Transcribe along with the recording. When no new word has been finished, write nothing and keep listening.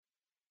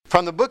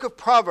From the book of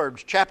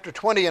Proverbs, chapter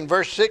 20 and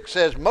verse 6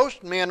 says,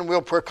 most men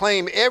will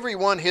proclaim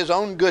everyone his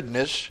own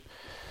goodness,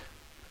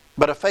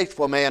 but a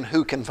faithful man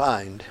who can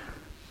find?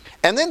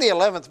 And then the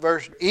 11th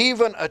verse,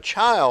 even a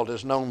child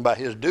is known by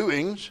his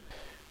doings,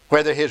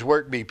 whether his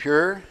work be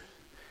pure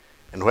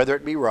and whether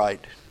it be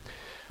right.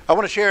 I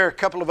want to share a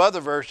couple of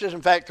other verses,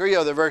 in fact 3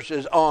 other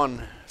verses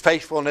on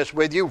faithfulness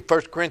with you.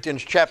 1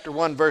 Corinthians chapter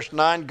 1 verse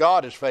 9,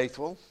 God is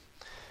faithful.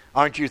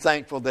 Aren't you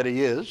thankful that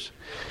He is?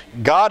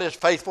 God is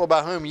faithful,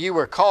 by whom you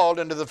were called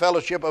into the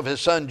fellowship of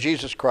His Son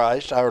Jesus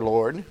Christ our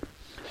Lord.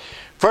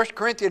 1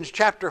 Corinthians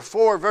chapter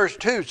 4 verse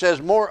 2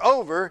 says,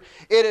 moreover,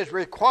 it is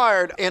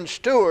required in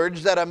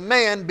stewards that a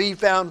man be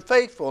found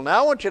faithful.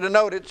 Now I want you to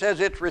note it says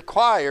it's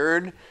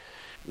required,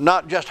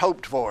 not just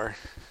hoped for.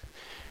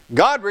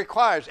 God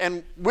requires,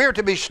 and we're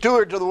to be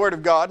stewards of the Word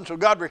of God, and so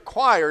God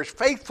requires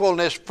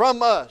faithfulness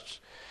from us.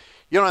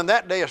 You know, in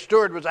that day a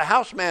steward was a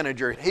house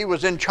manager. He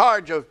was in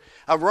charge of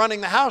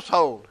running the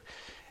household.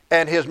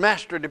 And his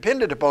master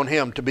depended upon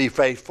him to be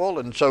faithful,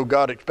 and so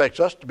God expects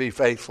us to be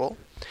faithful.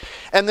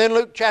 And then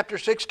Luke chapter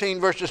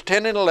 16 verses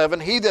 10 and 11,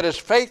 he that is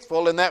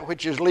faithful in that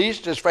which is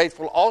least is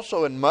faithful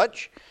also in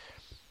much.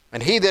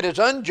 And he that is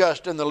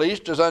unjust in the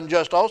least is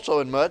unjust also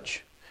in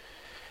much.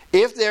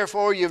 If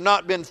therefore you've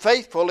not been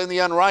faithful in the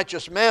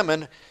unrighteous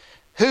mammon,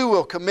 who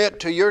will commit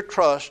to your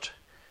trust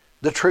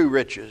the true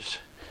riches?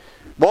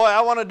 Boy,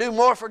 I want to do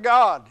more for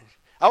God.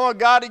 I want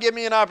God to give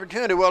me an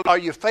opportunity. Well, are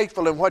you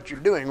faithful in what you're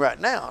doing right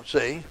now?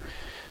 See,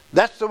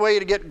 that's the way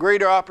to get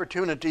greater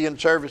opportunity in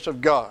service of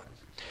God.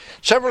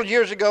 Several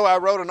years ago, I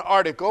wrote an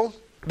article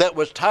that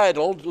was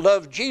titled,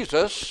 Love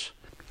Jesus,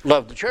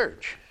 Love the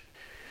Church.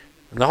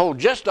 And the whole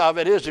gist of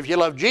it is, if you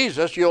love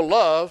Jesus, you'll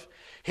love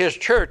His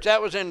church.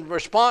 That was in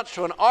response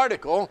to an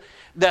article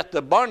that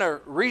the Barna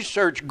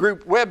Research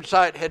Group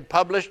website had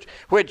published,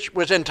 which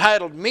was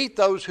entitled, Meet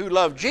Those Who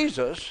Love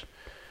Jesus,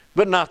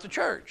 but Not the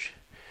Church.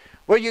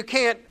 Well, you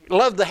can't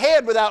love the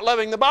head without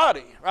loving the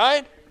body,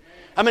 right?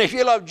 I mean, if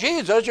you love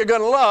Jesus, you're going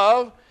to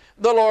love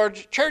the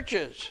Lord's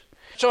churches.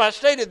 So I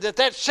stated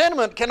that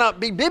sentiment cannot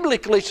be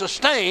biblically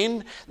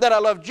sustained, that I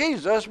love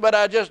Jesus, but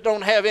I just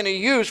don't have any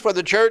use for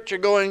the church or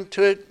going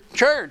to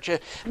church.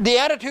 The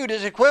attitude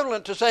is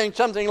equivalent to saying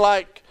something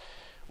like,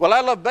 well,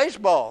 I love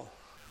baseball.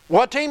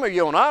 What team are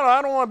you on?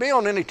 I don't want to be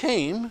on any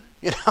team.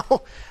 You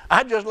know,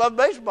 I just love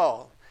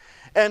baseball.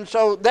 And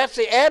so that's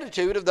the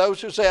attitude of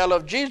those who say, I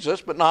love Jesus,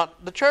 but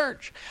not the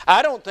church.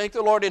 I don't think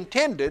the Lord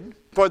intended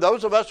for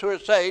those of us who are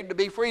saved to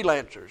be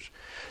freelancers,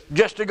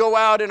 just to go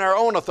out in our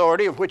own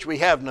authority, of which we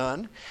have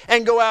none,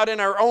 and go out in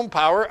our own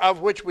power,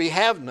 of which we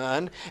have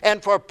none,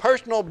 and for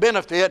personal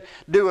benefit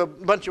do a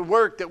bunch of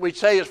work that we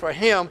say is for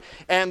Him,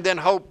 and then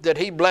hope that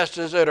He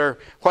blesses it or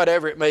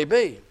whatever it may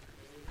be.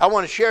 I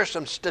want to share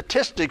some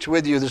statistics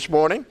with you this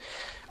morning.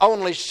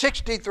 Only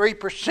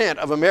 63%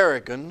 of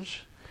Americans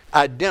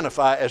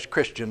identify as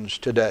Christians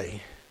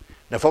today.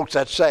 Now, folks,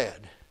 that's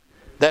sad.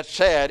 That's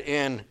sad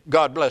in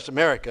God Bless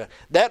America.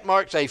 That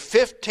marks a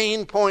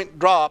 15-point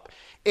drop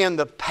in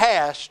the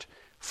past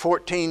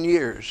 14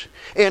 years.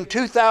 In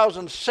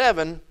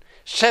 2007,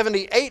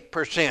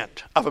 78%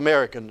 of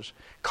Americans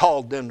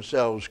called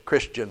themselves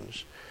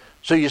Christians.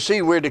 So you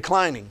see, we're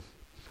declining.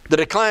 The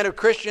decline of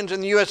Christians in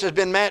the U.S. has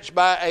been matched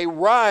by a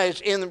rise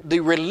in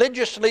the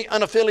religiously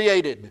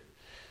unaffiliated.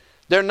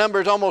 Their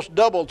numbers almost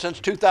doubled since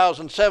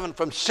 2007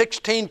 from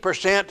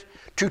 16%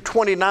 to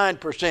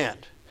 29%. And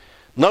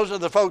those are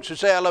the folks who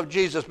say, I love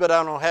Jesus, but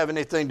I don't have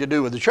anything to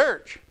do with the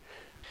church.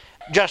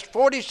 Just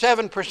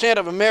 47%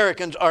 of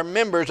Americans are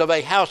members of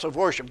a house of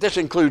worship. This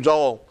includes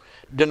all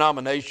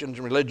denominations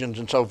and religions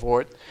and so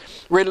forth.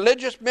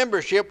 Religious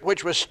membership,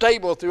 which was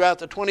stable throughout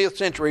the 20th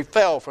century,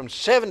 fell from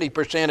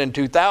 70% in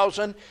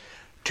 2000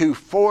 to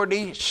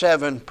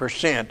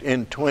 47%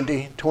 in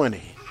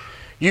 2020.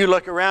 You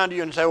look around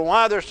you and say, well,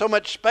 why there's so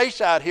much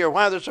space out here?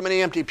 Why are there so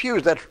many empty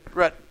pews? That's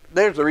right.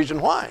 There's the reason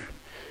why.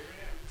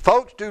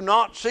 Folks do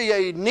not see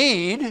a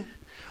need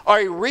or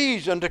a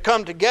reason to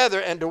come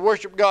together and to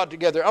worship God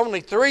together.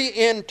 Only 3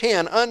 in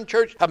 10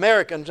 unchurched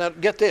Americans, now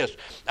get this,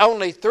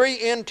 only 3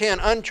 in 10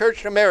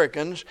 unchurched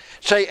Americans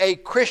say a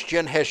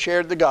Christian has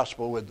shared the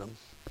gospel with them.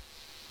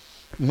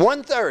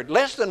 1/3,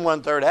 less than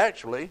 1/3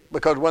 actually,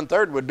 because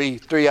 1/3 would be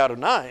 3 out of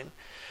 9.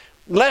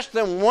 Less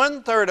than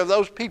 1/3 of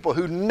those people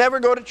who never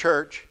go to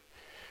church,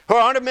 who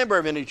aren't a member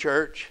of any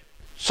church,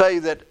 say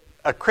that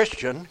a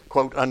Christian,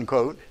 quote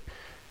unquote,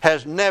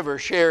 has never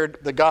shared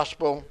the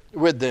gospel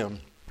with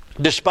them.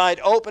 Despite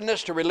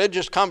openness to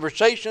religious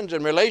conversations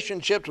and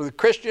relationships with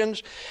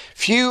Christians,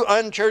 few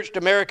unchurched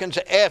Americans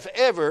have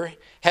ever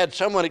had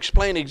someone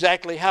explain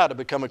exactly how to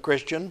become a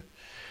Christian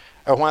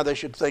or why they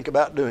should think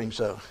about doing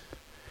so.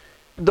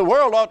 The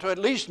world ought to at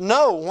least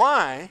know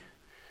why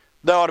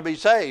they ought to be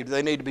saved.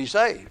 They need to be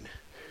saved.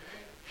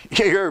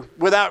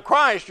 Without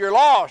Christ, you're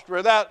lost.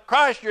 Without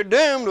Christ, you're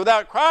doomed.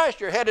 Without Christ,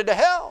 you're headed to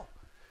hell.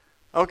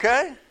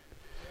 Okay?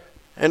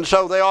 And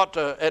so they ought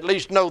to at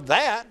least know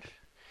that.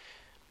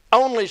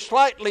 Only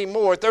slightly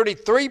more,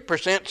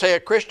 33% say a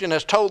Christian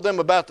has told them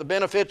about the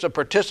benefits of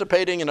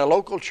participating in a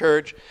local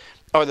church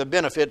or the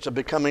benefits of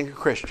becoming a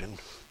Christian.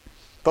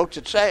 Folks,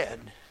 it's sad.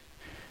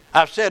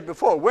 I've said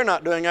before, we're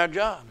not doing our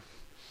job.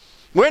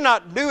 We're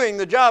not doing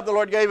the job the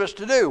Lord gave us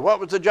to do. What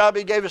was the job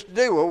He gave us to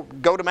do? Well,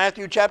 go to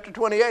Matthew chapter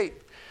 28,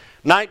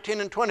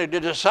 19 and 20. To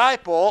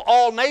disciple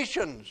all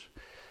nations.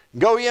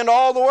 Go ye into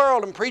all the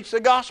world and preach the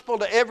gospel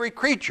to every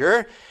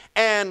creature.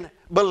 And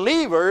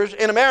believers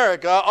in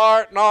America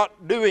are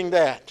not doing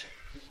that.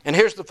 And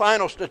here's the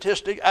final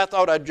statistic. I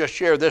thought I'd just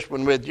share this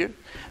one with you.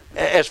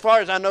 As far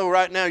as I know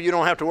right now, you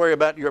don't have to worry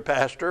about your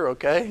pastor,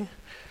 okay?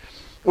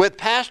 With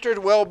pastors'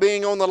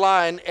 well-being on the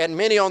line and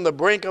many on the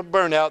brink of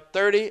burnout,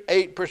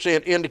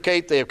 38%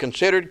 indicate they have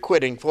considered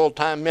quitting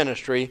full-time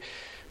ministry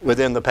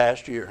within the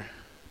past year.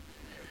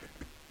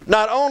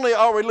 Not only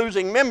are we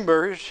losing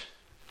members,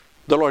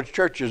 the Lord's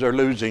churches are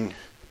losing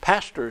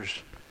pastors.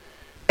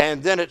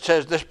 And then it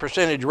says this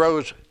percentage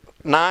rose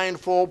 9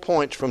 full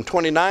points from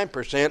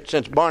 29%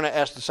 since Barna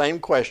asked the same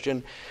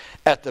question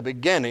at the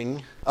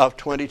beginning of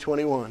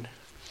 2021.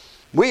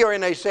 We are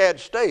in a sad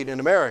state in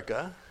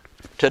America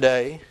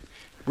today,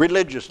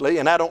 religiously,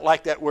 and I don't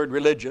like that word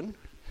religion,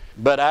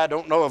 but I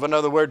don't know of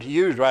another word to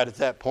use right at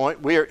that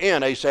point. We are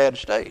in a sad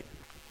state.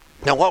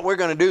 Now what we're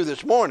going to do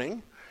this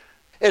morning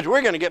is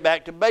we're going to get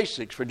back to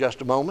basics for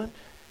just a moment,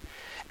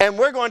 and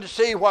we're going to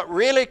see what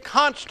really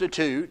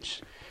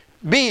constitutes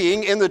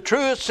being, in the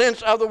truest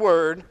sense of the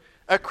word,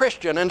 a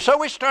Christian. And so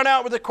we start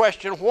out with the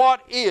question,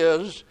 what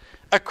is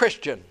a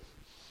Christian?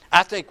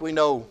 I think we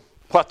know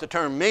what the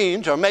term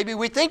means, or maybe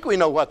we think we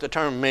know what the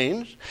term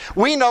means.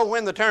 We know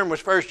when the term was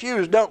first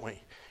used, don't we?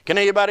 Can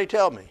anybody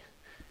tell me?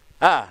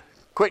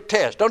 Quick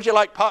test. Don't you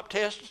like pop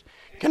tests?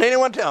 Can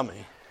anyone tell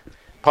me?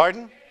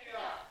 Pardon?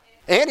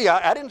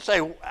 Antioch. I didn't say,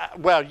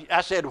 well,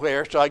 I said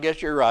where, so I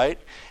guess you're right.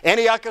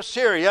 Antioch of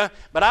Syria,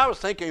 but I was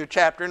thinking of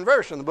chapter and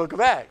verse in the book of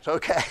Acts.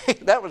 Okay,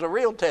 that was a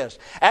real test.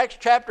 Acts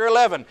chapter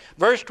 11,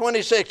 verse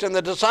 26, and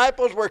the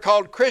disciples were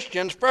called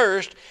Christians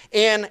first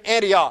in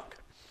Antioch.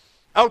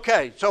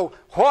 Okay, so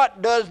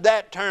what does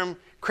that term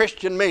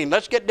Christian mean?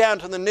 Let's get down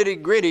to the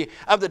nitty-gritty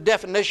of the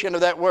definition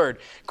of that word.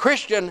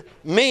 Christian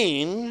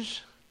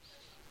means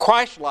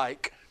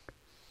Christ-like,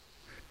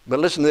 but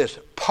listen to this,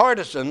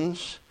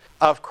 partisans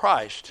of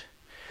Christ.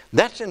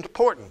 That's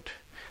important.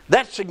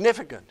 That's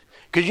significant.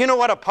 Because you know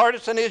what a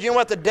partisan is? You know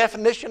what the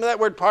definition of that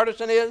word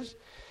partisan is?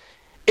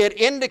 It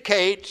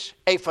indicates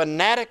a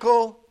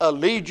fanatical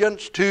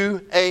allegiance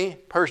to a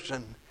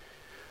person.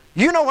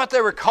 You know what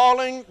they were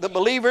calling the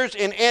believers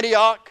in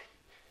Antioch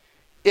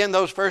in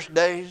those first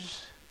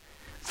days?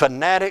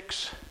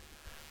 Fanatics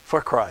for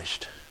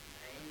Christ.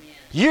 Amen.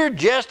 You're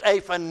just a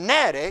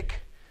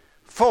fanatic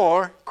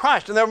for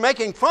Christ. And they were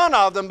making fun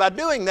of them by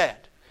doing that.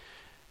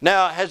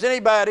 Now, has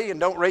anybody, and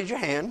don't raise your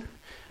hand,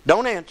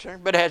 don't answer,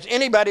 but has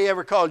anybody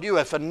ever called you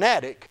a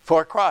fanatic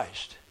for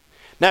Christ?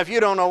 Now, if you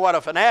don't know what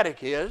a fanatic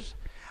is,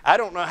 I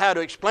don't know how to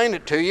explain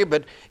it to you,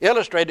 but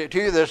illustrate it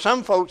to you. There's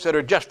some folks that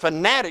are just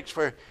fanatics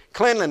for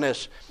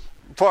cleanliness.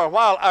 For a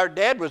while, our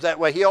dad was that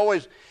way.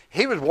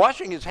 He was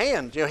washing his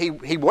hands. You know,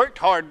 he worked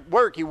hard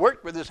work. He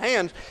worked with his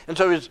hands, and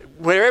so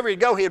wherever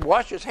he'd go, he'd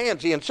wash his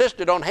hands. He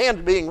insisted on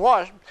hands being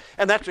washed,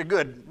 and that's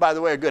by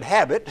the way, a good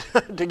habit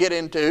to get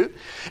into,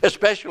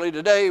 especially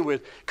today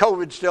with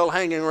COVID still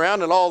hanging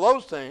around and all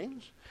those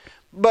things.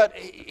 But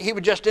he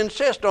would just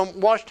insist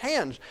on washed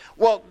hands.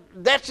 Well,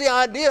 that's the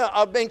idea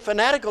of being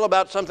fanatical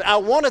about something. I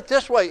want it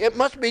this way. It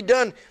must be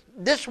done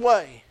this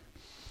way.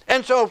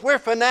 And so if we're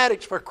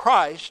fanatics for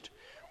Christ,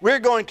 we're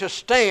going to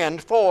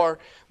stand for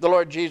the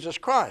Lord Jesus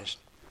Christ.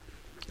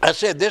 I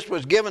said this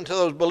was given to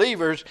those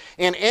believers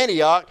in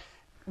Antioch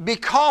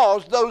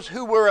because those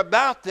who were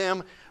about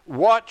them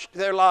watched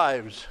their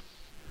lives.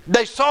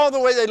 They saw the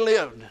way they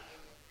lived.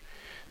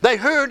 They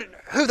heard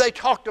who they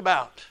talked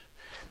about.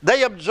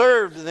 They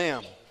observed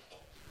them.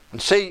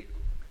 And see,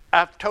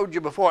 I've told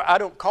you before, I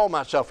don't call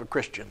myself a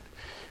Christian.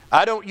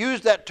 I don't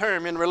use that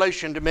term in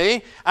relation to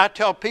me. I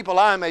tell people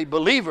I'm a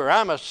believer.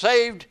 I'm a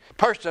saved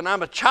person.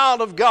 I'm a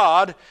child of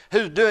God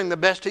who's doing the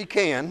best he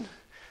can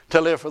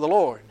to live for the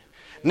Lord.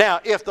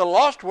 Now, if the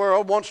lost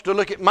world wants to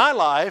look at my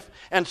life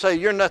and say,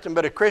 you're nothing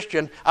but a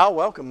Christian, I'll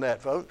welcome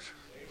that, folks.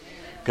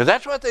 Because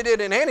that's what they did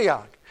in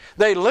Antioch.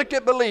 They looked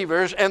at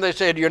believers and they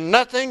said, you're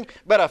nothing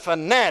but a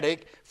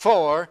fanatic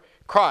for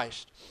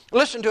Christ.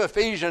 Listen to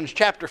Ephesians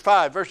chapter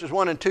 5, verses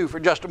 1 and 2 for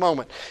just a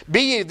moment.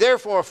 Be ye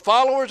therefore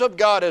followers of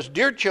God as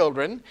dear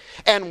children,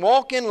 and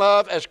walk in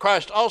love as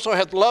Christ also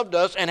hath loved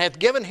us, and hath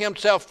given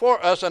himself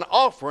for us an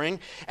offering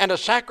and a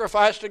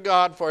sacrifice to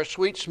God for a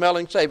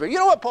sweet-smelling savor. You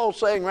know what Paul's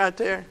saying right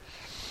there?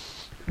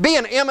 Be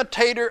an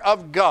imitator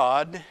of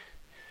God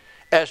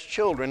as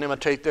children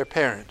imitate their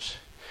parents.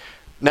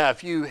 Now,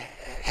 if you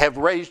have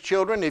raised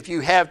children, if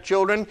you have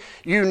children,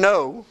 you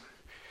know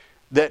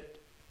that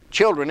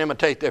children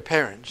imitate their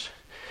parents.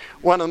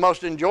 One of the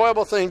most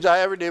enjoyable things I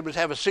ever did was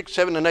have a 6,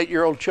 7, and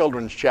 8-year-old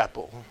children's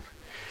chapel.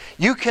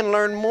 You can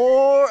learn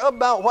more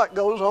about what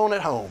goes on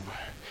at home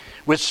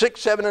with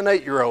 6, 7, and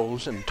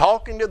 8-year-olds and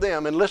talking to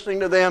them and listening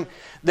to them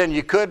than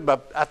you could, by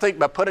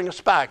putting a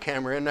spy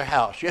camera in their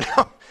house. You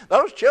know,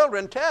 those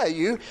children tell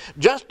you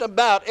just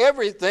about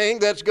everything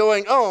that's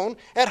going on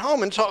at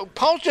home. And so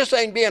Paul's just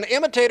saying, be an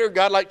imitator of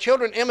God like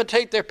children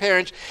imitate their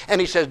parents.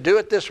 And he says, do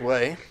it this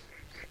way,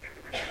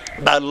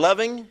 by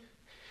loving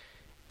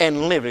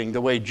and living the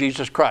way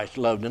Jesus Christ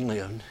loved and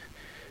lived.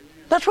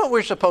 That's what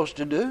we're supposed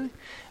to do.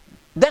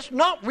 That's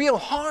not real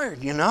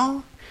hard, you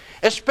know,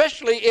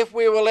 especially if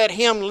we will let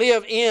Him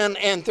live in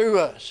and through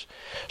us.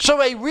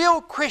 So a real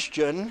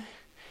Christian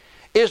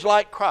is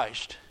like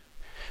Christ.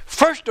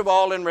 First of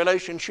all, in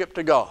relationship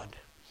to God.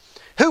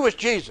 Who was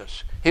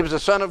Jesus? He was the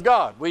Son of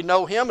God. We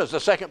know Him as the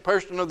second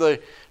person of the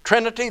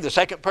Trinity, the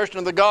second person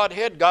of the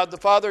Godhead, God the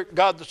Father,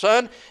 God the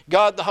Son,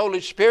 God the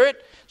Holy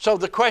Spirit. So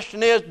the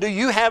question is, do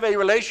you have a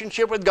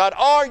relationship with God?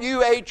 Are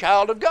you a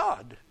child of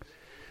God?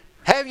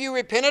 Have you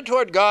repented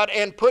toward God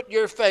and put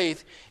your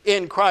faith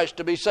in Christ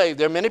to be saved?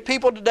 There are many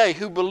people today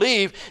who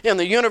believe in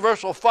the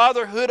universal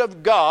fatherhood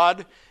of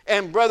God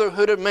and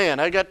brotherhood of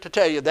man. I got to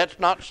tell you, that's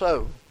not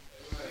so.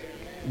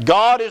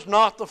 God is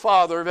not the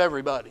father of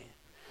everybody.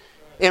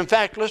 In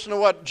fact, listen to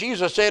what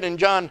Jesus said in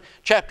John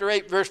chapter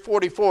 8, verse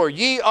 44.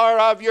 Ye are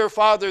of your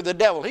father the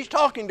devil. He's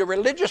talking to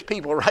religious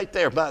people right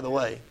there, by the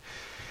way.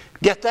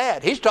 Get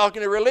that. He's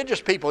talking to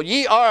religious people.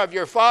 Ye are of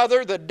your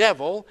father the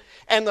devil,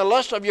 and the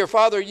lust of your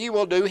father ye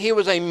will do. He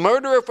was a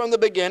murderer from the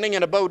beginning,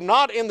 and abode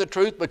not in the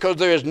truth, because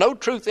there is no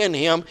truth in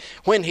him.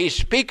 When he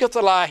speaketh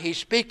a lie, he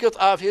speaketh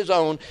of his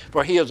own,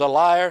 for he is a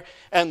liar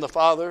and the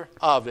father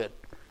of it.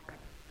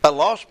 A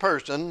lost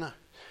person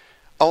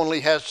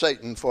only has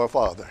Satan for a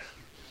father.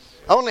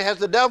 Only has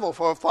the devil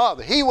for a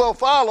father. He will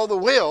follow the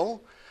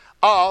will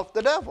of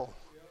the devil.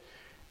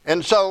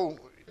 And so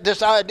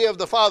this idea of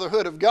the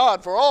fatherhood of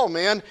God for all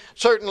men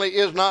certainly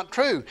is not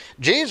true.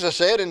 Jesus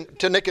said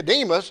to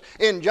Nicodemus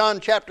in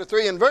John chapter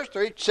 3 and verse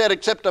 3, said,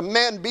 except a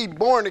man be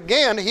born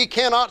again, he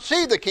cannot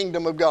see the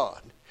kingdom of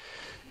God.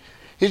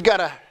 He's got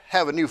to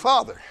have a new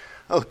father,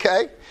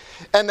 okay?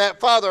 And that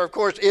Father, of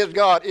course, is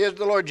God, is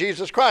the Lord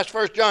Jesus Christ.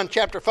 1 John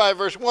chapter 5,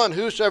 verse 1,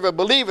 whosoever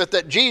believeth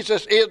that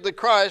Jesus is the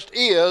Christ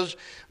is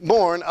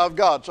born of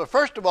God. So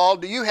first of all,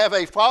 do you have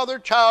a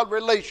father-child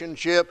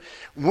relationship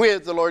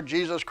with the Lord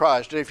Jesus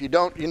Christ? And if you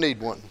don't, you need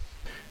one.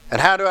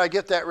 And how do I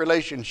get that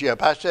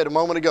relationship? I said a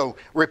moment ago,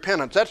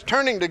 repentance. That's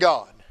turning to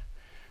God.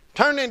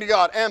 Turning to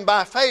God, and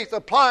by faith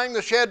applying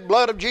the shed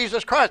blood of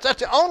Jesus Christ.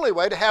 That's the only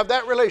way to have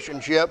that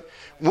relationship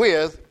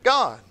with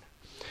God.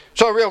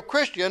 So a real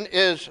Christian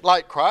is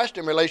like Christ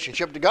in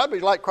relationship to God, but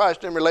he's like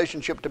Christ in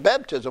relationship to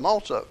baptism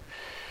also.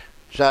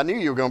 So I knew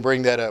you were going to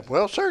bring that up.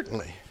 Well,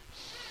 certainly.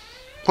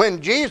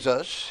 When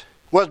Jesus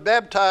was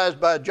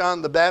baptized by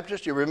John the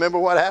Baptist, you remember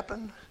what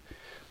happened?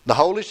 The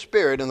Holy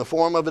Spirit in the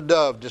form of a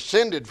dove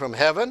descended from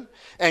heaven,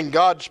 and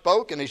God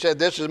spoke, and He said,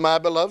 this is my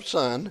beloved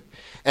Son.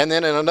 And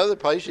then in another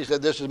place He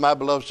said, this is my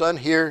beloved Son,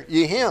 hear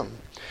ye Him.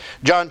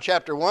 John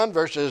chapter 1,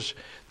 verses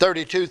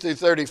 32 through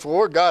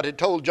 34, God had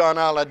told John,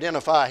 I'll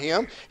identify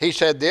Him. He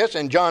said this,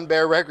 and John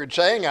bare record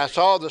saying, I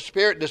saw the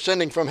Spirit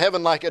descending from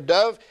heaven like a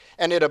dove,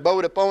 and it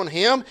abode upon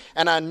Him,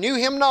 and I knew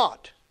Him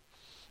not.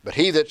 But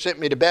He that sent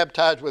me to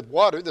baptize with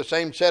water, the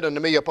same said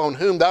unto me, upon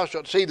whom thou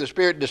shalt see the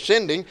Spirit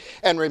descending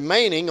and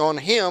remaining on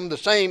Him, the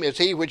same is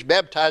He which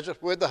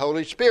baptizeth with the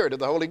Holy Spirit, of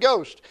the Holy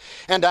Ghost.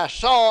 And I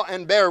saw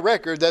and bear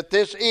record that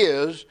this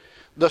is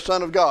the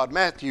Son of God.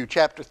 Matthew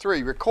chapter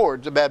 3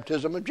 records the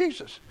baptism of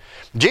Jesus.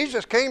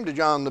 Jesus came to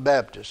John the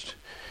Baptist,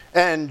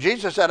 and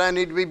Jesus said, I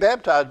need to be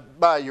baptized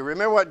by you.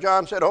 Remember what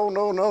John said? Oh,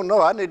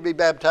 no, I need to be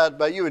baptized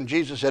by you. And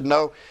Jesus said,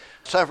 no,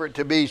 suffer it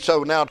to be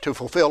so now to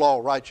fulfill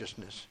all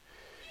righteousness.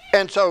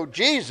 And so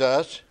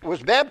Jesus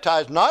was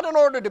baptized not in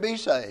order to be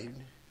saved.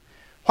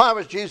 Why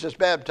was Jesus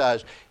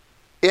baptized?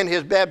 In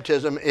His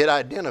baptism, it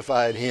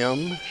identified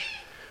Him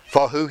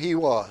for who He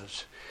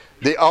was.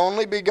 The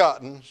only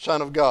begotten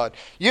Son of God.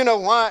 You know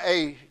why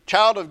a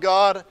child of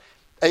God,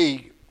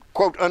 a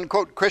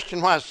quote-unquote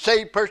Christian, why a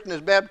saved person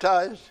is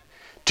baptized?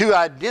 To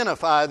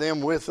identify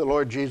them with the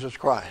Lord Jesus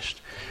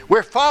Christ.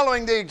 We're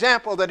following the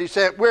example that He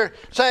said. We're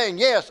saying,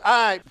 yes,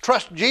 I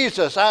trust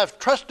Jesus. I've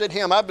trusted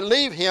Him. I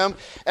believe Him,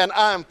 and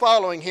I'm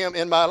following Him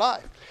in my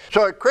life.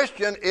 So a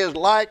Christian is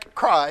like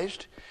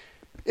Christ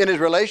in his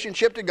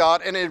relationship to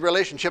God and his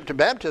relationship to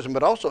baptism,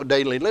 but also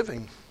daily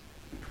living.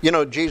 You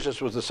know, Jesus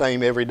was the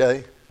same every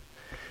day.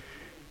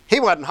 He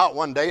wasn't hot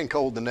one day and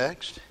cold the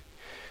next.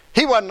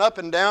 He wasn't up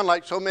and down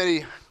like so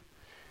many,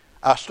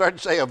 I started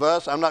to say of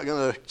us, I'm not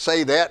going to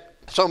say that,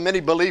 so many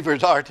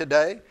believers are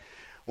today.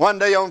 One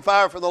day on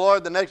fire for the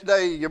Lord, the next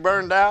day you're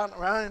burned out,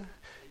 right?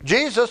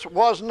 Jesus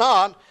was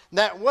not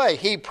that way.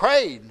 He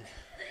prayed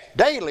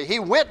daily. He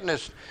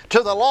witnessed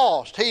to the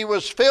lost. He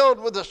was filled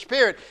with the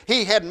Spirit.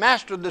 He had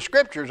mastered the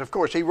Scriptures. Of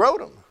course, He wrote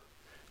them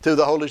through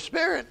the Holy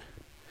Spirit.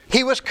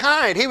 He was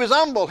kind. He was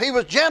humble. He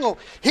was gentle.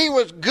 He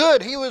was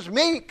good. He was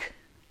meek.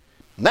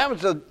 And that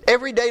was the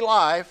everyday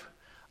life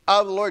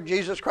of the Lord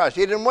Jesus Christ.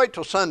 He didn't wait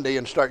till Sunday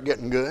and start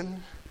getting good.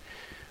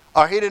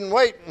 Or He didn't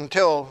wait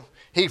until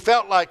He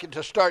felt like it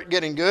to start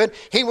getting good.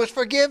 He was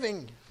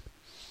forgiving.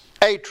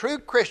 A true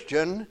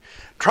Christian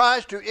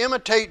tries to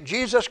imitate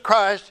Jesus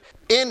Christ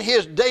in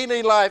his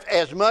daily life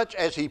as much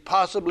as he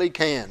possibly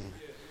can.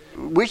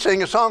 We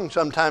sing a song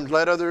sometimes,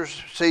 let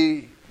others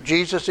see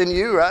Jesus in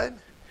you, right?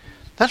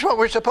 That's what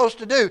we're supposed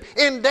to do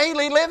in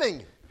daily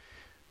living.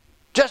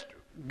 Just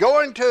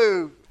going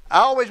to, I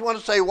always want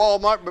to say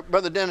Walmart, but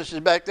Brother Dennis is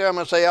back there. I'm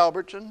going to say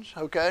Albertsons,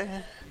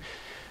 okay?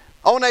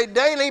 On a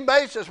daily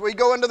basis, we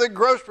go into the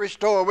grocery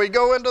store, we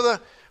go into the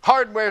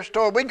hardware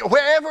store,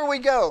 wherever we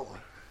go.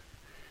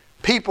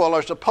 People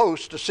are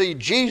supposed to see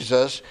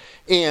Jesus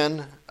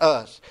in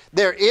us.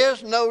 There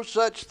is no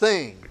such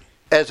thing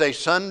as a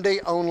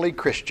Sunday-only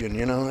Christian,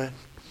 you know that?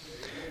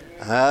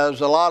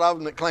 There's a lot of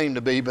them that claim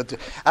to be, but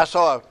I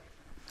saw,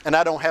 and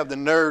I don't have the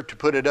nerve to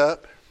put it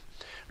up,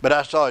 but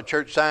I saw a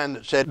church sign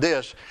that said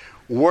this,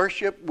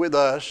 worship with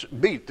us,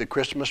 beat the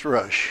Christmas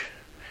rush.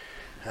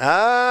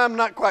 I'm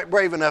not quite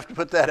brave enough to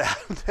put that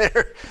out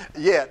there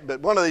yet, but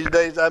one of these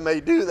days I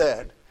may do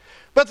that.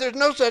 But there's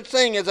no such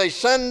thing as a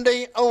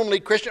Sunday-only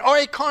Christian or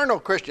a carnal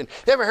Christian.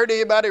 You ever heard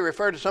anybody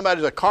refer to somebody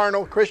as a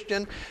carnal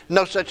Christian?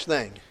 No such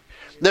thing.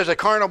 There's a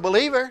carnal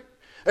believer.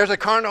 There's a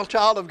carnal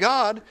child of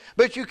God.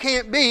 But you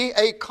can't be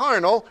a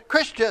carnal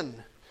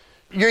Christian.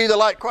 You're either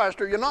like Christ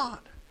or you're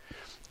not.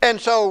 And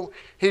so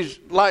he's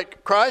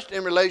like Christ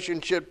in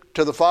relationship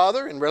to the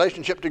Father, in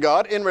relationship to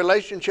God, in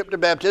relationship to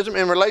baptism,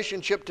 in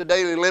relationship to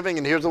daily living.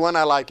 And here's the one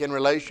I like, in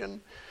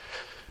relation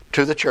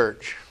to the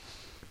church.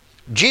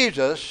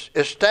 Jesus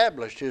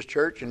established his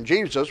church, and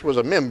Jesus was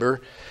a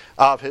member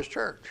of his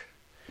church.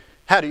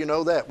 How do you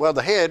know that? Well,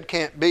 the head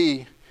can't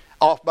be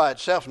off by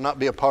itself and not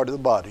be a part of the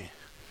body.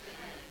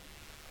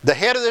 The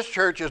head of this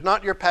church is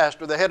not your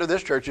pastor. The head of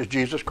this church is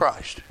Jesus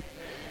Christ.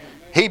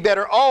 He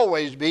better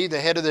always be the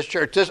head of this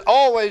church. This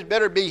always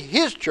better be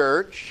his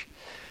church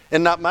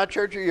and not my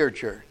church or your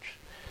church.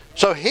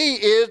 So he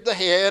is the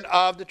head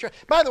of the church.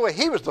 By the way,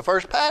 he was the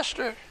first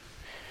pastor.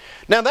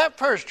 Now that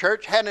first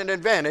church had an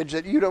advantage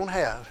that you don't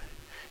have.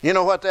 You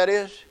know what that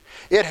is?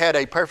 It had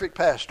a perfect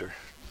pastor.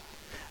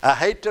 I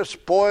hate to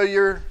spoil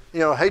your,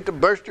 hate to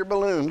burst your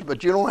balloons,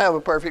 but you don't have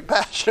a perfect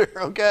pastor,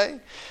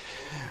 okay?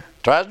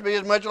 Tries to be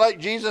as much like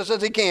Jesus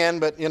as he can,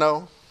 but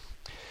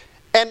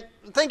And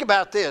think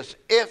about this.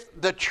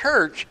 If the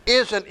church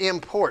isn't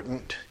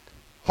important,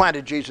 why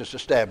did Jesus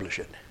establish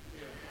it?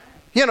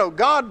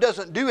 God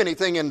doesn't do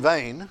anything in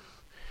vain.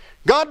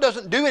 God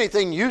doesn't do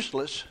anything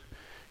useless.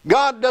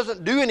 God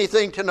doesn't do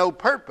anything to no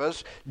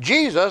purpose.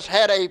 Jesus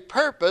had a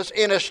purpose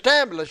in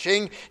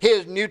establishing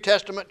his New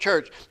Testament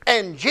church.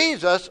 And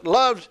Jesus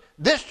loves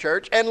this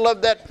church and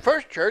loved that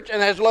first church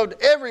and has loved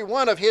every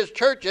one of his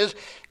churches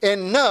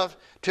enough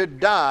to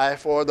die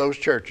for those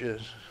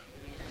churches.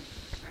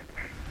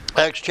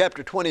 Acts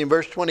chapter 20 and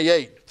verse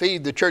 28.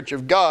 Feed the church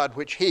of God,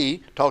 which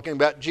he, talking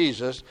about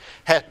Jesus,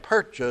 hath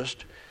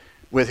purchased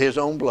with his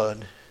own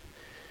blood.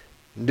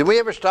 Do we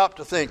ever stop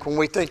to think, when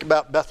we think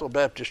about Bethel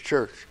Baptist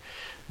Church,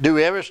 do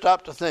we ever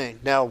stop to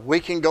think? Now, we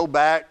can go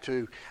back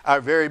to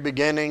our very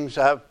beginnings.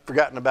 I've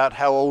forgotten about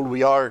how old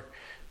we are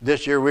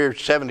this year. We're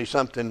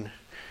 70-something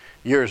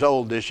years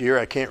old this year.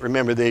 I can't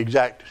remember the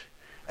exact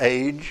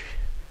age.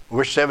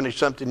 We're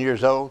 70-something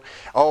years old.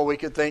 Oh, we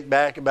could think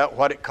back about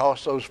what it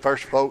cost those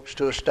first folks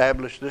to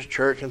establish this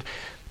church. And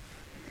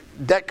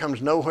that comes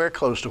nowhere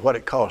close to what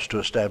it cost to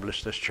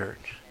establish this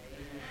church.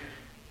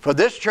 For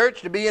this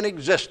church to be in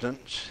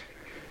existence,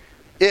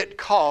 it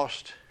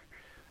cost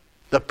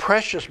the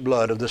precious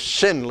blood of the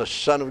sinless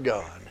Son of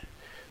God.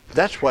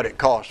 That's what it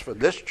cost for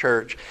this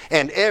church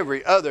and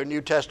every other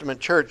New Testament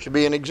church to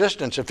be in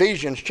existence.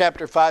 Ephesians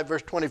chapter 5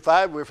 verse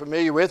 25 we're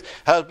familiar with.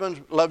 Husbands,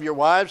 love your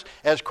wives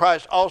as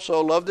Christ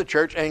also loved the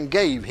church and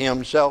gave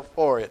himself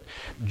for it.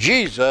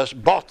 Jesus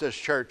bought this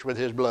church with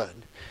his blood.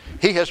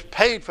 He has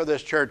paid for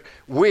this church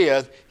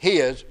with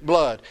his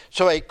blood.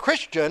 So a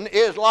Christian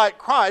is like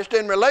Christ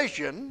in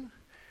relation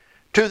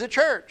to the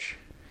church.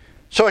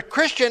 So a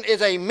Christian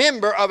is a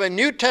member of a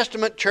New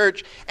Testament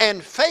church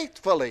and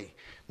faithfully,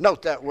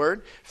 note that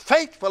word,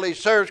 faithfully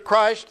serves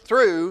Christ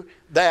through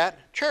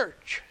that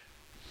church.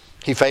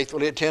 He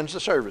faithfully attends the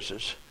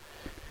services.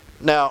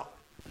 Now,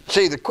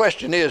 see, the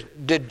question is,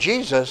 did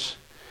Jesus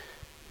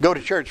go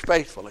to church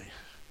faithfully?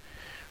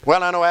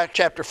 Well, I know Acts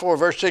chapter 4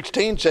 verse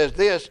 16 says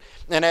this,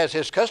 and as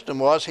his custom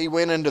was, he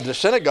went into the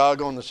synagogue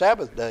on the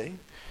Sabbath day.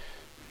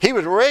 He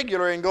was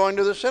regular in going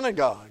to the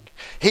synagogue.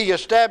 He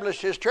established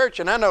his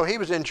church, and I know he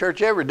was in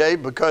church every day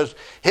because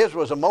his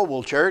was a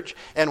mobile church,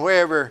 and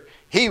wherever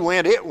he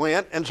went, it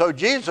went. And so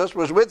Jesus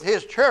was with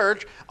his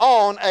church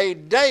on a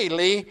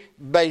daily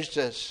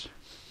basis.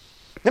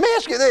 Let me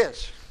ask you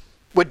this.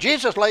 Would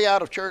Jesus lay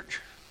out of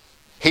church?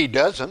 He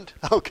doesn't,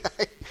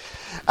 okay?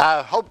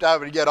 I hoped I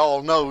would get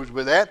all no's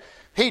with that.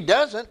 He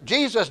doesn't.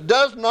 Jesus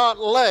does not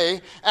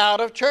lay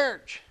out of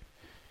church.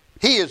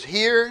 He is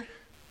here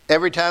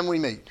every time we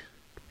meet.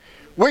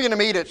 We're going to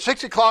meet at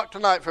 6 o'clock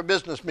tonight for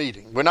business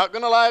meeting. We're not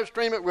going to live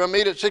stream it. We'll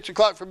meet at 6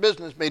 o'clock for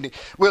business meeting.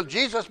 Will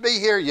Jesus be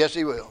here? Yes,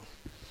 he will.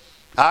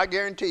 I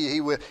guarantee you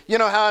he will. You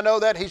know how I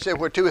know that? He said,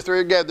 where two or three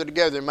are gathered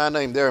together in my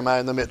name, there am I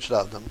in the midst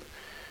of them.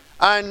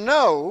 I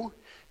know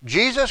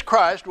Jesus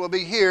Christ will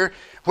be here,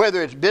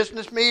 whether it's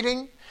business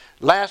meeting.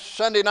 Last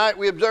Sunday night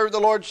we observed the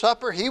Lord's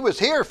Supper. He was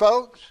here,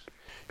 folks.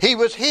 He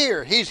was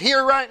here. He's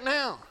here right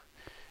now.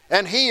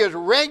 And He is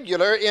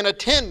regular in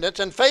attendance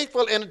and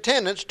faithful in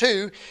attendance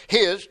to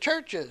His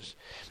churches.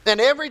 And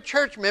every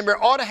church member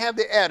ought to have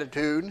the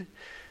attitude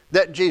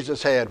that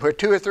Jesus had, where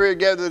 2 or 3 are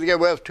gathered together.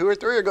 Well, if 2 or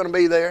 3 are going to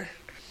be there,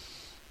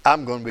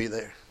 I'm going to be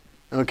there.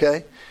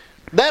 Okay?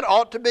 That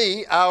ought to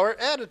be our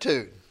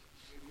attitude.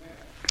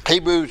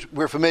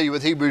 We're familiar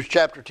with Hebrews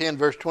chapter 10,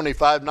 verse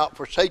 25, not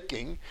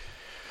forsaking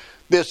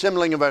the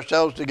assembling of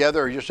ourselves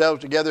together, or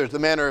yourselves together, as the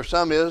manner of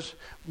some is,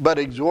 but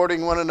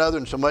exhorting one another,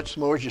 and so much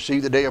more as you see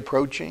the day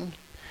approaching.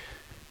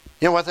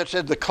 You know what that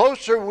says? The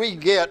closer we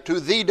get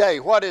to the day,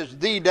 what is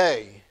the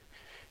day?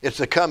 It's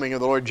the coming of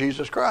the Lord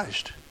Jesus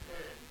Christ.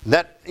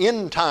 That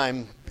end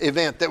time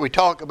event that we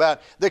talk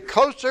about, the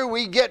closer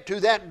we get to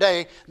that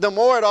day, the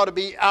more it ought to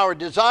be our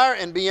desire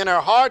and be in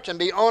our hearts and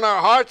be on our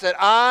hearts that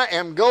I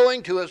am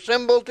going to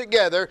assemble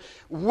together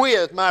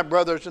with my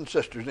brothers and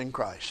sisters in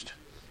Christ.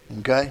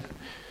 Okay?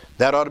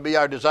 That ought to be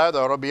our desire. That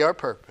ought to be our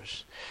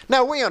purpose.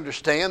 Now, we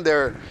understand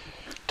there are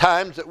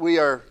times that we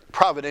are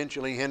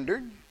providentially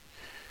hindered.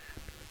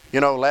 You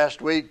know,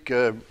 last week,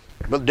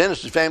 Brother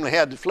Dennis's family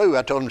had the flu.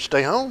 I told him to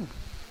stay home.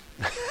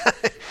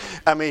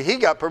 I mean, he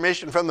got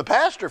permission from the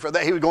pastor for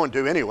that. He was going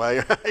to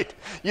anyway, right?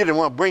 You didn't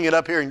want to bring it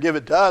up here and give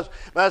it to us.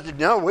 But I said,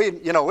 no, we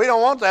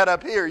don't want that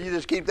up here. You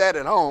just keep that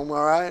at home,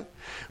 all right?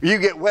 You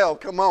get well,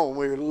 come on.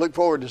 We look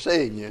forward to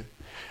seeing you.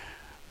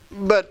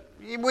 But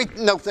we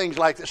know things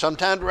like that.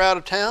 Sometimes we're out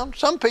of town.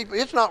 Some people,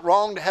 it's not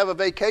wrong to have a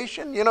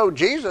vacation. You know,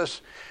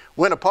 Jesus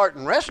went apart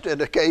and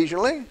rested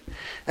occasionally.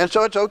 And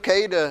so it's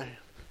okay to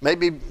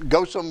maybe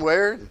go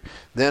somewhere,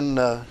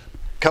 then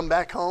come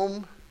back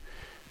home.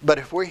 But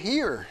if we're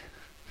here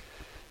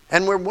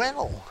and we're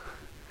well,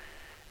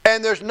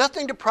 and there's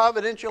nothing to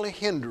providentially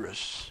hinder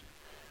us,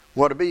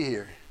 we ought to be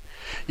here.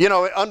 You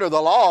know, under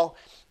the law,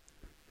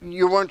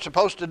 you weren't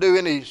supposed to do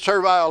any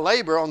servile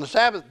labor on the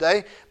Sabbath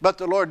day, but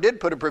the Lord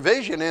did put a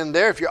provision in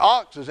there. If your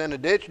ox is in a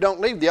ditch,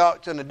 don't leave the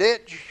ox in a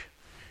ditch.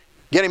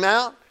 Get him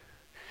out.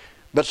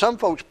 But some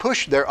folks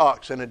push their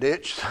ox in a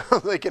ditch so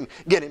they can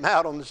get him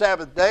out on the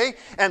Sabbath day.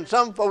 And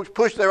some folks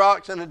push their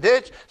ox in a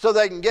ditch so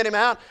they can get him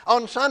out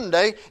on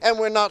Sunday. And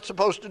we're not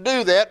supposed to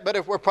do that. But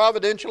if we're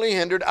providentially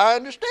hindered, I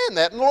understand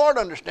that. And the Lord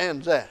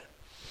understands that.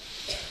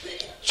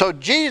 So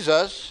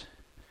Jesus,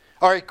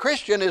 or a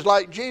Christian, is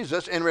like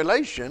Jesus in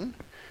relation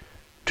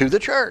to the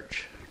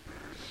church.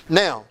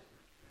 Now,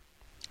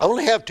 I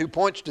only have 2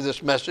 points to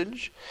this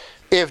message.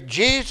 If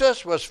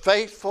Jesus was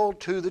faithful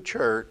to the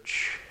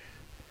church,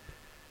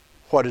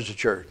 what is the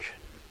church?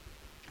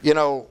 You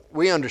know,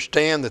 we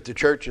understand that the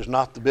church is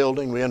not the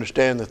building. We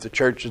understand that the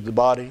church is the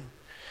body.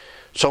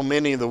 So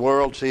many of the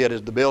world see it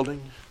as the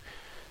building.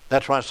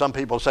 That's why some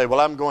people say, well,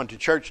 I'm going to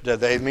church today.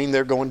 They mean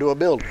they're going to a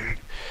building.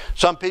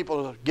 Some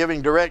people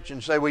giving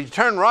directions say, well, you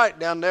turn right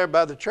down there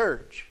by the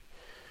church.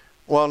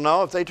 Well,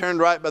 no, if they turned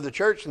right by the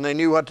church and they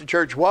knew what the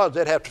church was,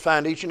 they'd have to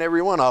find each and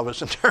every one of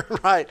us and turn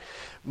right.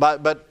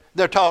 But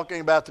they're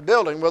talking about the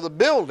building. Well, the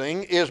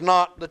building is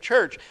not the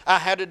church. I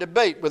had a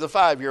debate with a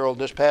 5-year-old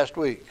this past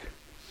week.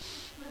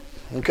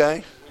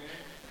 Okay?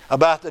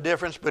 About the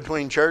difference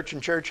between church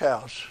and church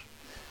house.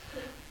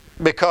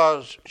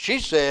 Because she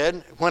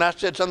said, when I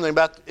said something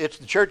about it's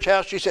the church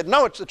house, she said,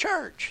 no, it's the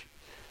church.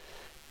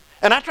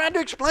 And I tried to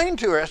explain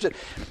to her. I said,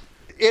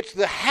 it's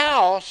the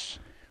house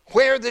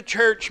where the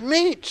church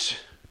meets.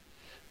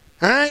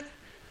 All right?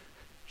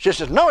 She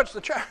says, no, it's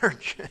the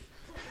church.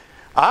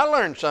 I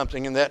learned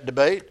something in that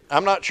debate.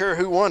 I'm not sure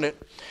who won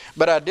it,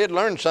 but I did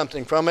learn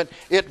something from it.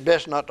 It's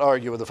best not to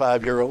argue with a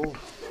 5-year-old.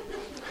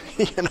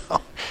 You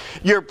know,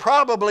 you're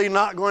probably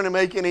not going to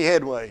make any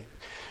headway.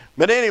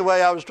 But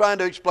anyway, I was trying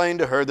to explain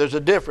to her there's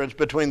a difference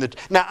between the...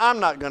 Now, I'm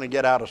not going to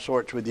get out of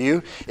sorts with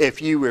you if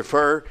you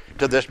refer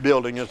to this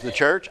building as the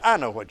church. I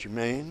know what you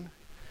mean.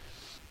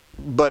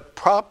 But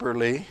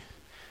properly,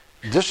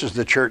 this is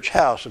the church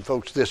house. And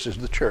folks, this is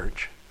the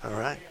church. All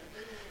right?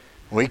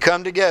 We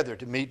come together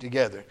to meet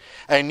together.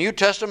 A New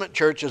Testament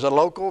church is a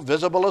local,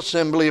 visible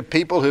assembly of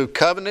people who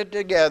covenant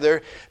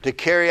together to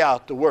carry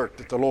out the work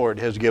that the Lord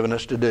has given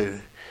us to do.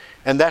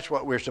 And that's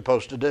what we're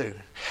supposed to do.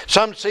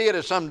 Some see it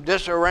as some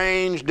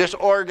disarranged,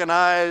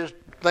 disorganized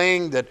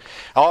thing that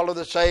all of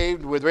the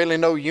saved with really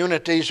no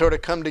unity sort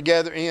of come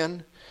together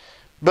in.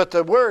 But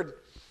the word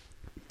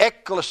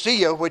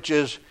ecclesia, which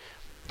is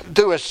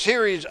through a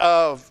series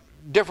of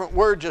different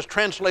words is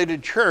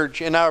translated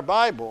church in our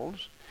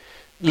Bibles,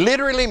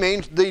 literally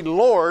means the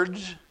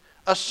Lord's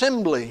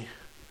assembly.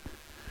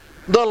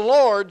 The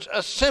Lord's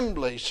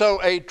assembly.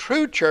 So a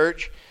true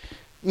church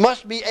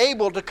must be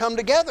able to come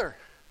together.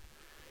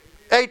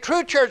 A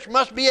true church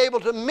must be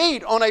able to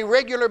meet on a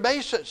regular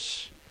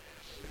basis.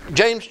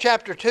 James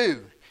chapter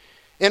 2,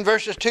 in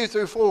verses 2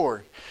 through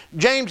 4.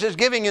 James is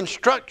giving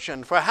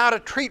instruction for how to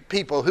treat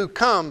people who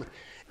come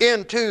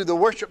into the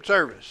worship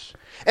service.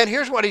 And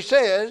here's what he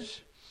says.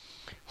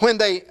 When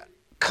they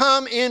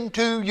come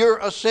into your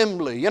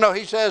assembly. You know,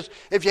 he says,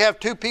 if you have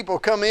 2 people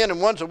come in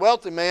and one's a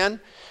wealthy man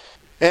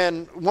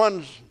and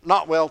one's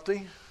not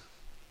wealthy.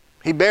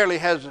 He barely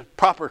has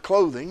proper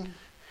clothing.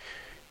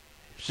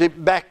 See,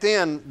 back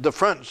then, the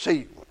front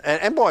seat,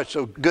 and boy, it's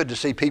so good to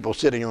see people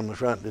sitting on the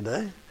front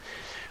today.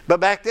 But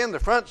back then, the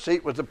front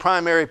seat was the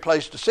primary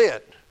place to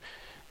sit.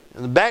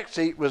 And the back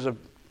seat was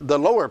the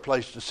lower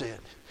place to sit.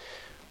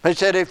 He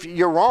said, if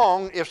you're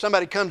wrong, if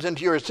somebody comes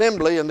into your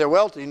assembly and they're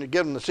wealthy and you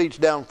give them the seats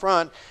down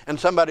front, and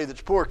somebody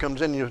that's poor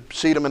comes in and you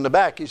seat them in the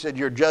back, he said,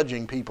 you're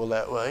judging people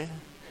that way.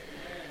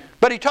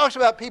 But he talks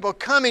about people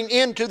coming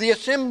into the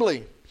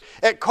assembly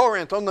at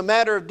Corinth on the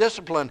matter of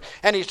discipline.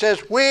 And he says,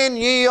 when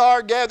ye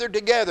are gathered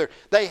together,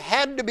 they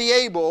had to be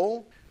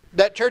able,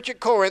 that church at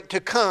Corinth,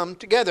 to come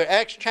together.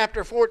 Acts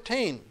chapter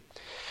 14,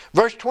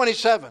 verse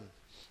 27.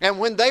 And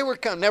when they were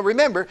come, now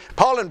remember,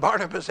 Paul and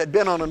Barnabas had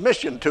been on a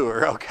mission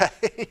tour,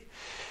 okay?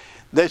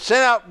 They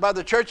sent out by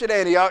the church at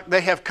Antioch.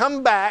 They have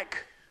come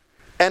back,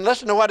 and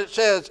listen to what it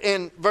says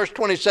in verse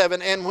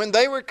 27. And when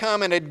they were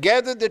come and had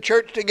gathered the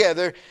church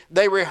together,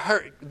 they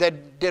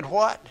did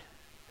what?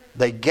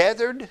 They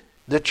gathered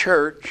the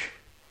church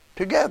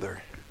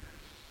together.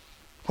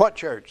 What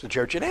church? The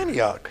church at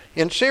Antioch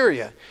in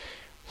Syria.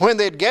 When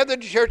they had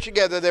gathered the church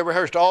together, they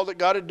rehearsed all that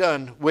God had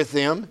done with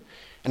them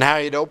and how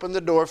he had opened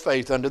the door of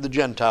faith unto the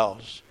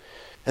Gentiles.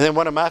 And then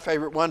one of my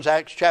favorite ones,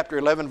 Acts chapter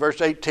 11,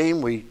 verse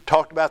 18. We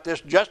talked about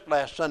this just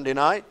last Sunday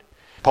night.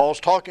 Paul's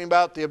talking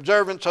about the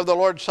observance of the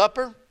Lord's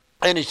Supper.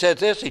 And he says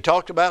this, he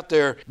talked about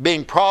there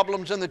being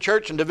problems in the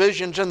church and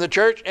divisions in the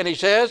church. And he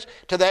says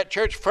to that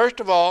church, first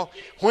of all,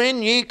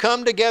 when ye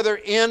come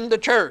together in the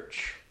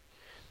church.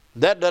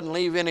 That doesn't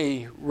leave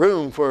any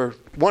room for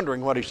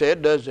wondering what he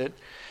said, does it?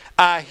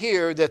 I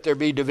hear that there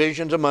be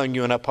divisions among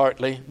you, and I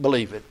partly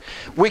believe it.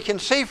 We can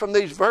see from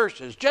these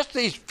verses, just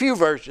these few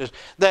verses,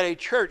 that a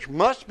church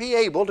must be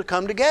able to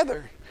come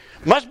together,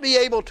 must be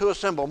able to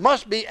assemble,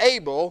 must be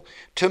able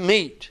to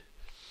meet.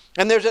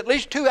 And there's at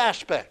least two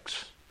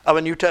aspects of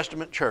a New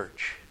Testament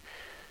church.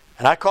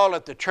 And I call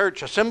it the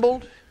church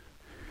assembled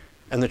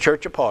and the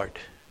church apart.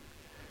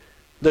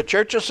 The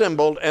church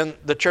assembled and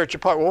the church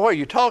apart. Well, what are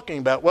you talking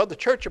about? Well, the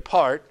church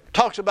apart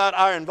talks about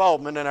our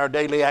involvement in our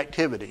daily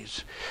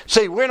activities.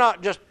 See, we're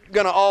not just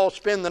going to all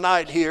spend the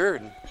night here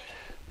and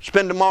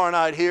spend tomorrow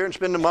night here and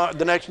spend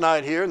the next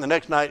night here and the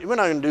next night. We're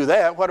not going to do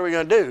that. What are we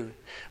going to do?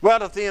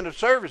 Well, at the end of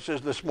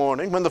services this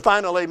morning, when the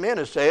final amen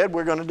is said,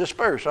 we're going to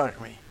disperse, aren't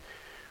we?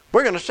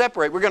 We're going to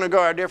separate. We're going to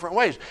go our different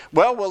ways.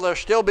 Well, will there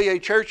still be a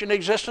church in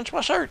existence?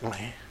 Well,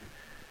 certainly.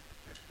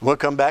 We'll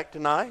come back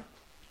tonight.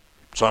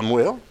 Some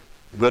will.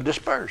 We'll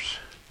disperse.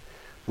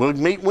 We'll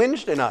meet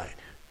Wednesday night.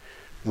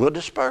 We'll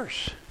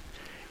disperse.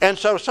 And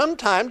so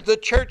sometimes the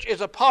church is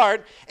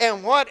apart,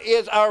 and what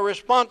is our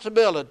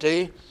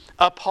responsibility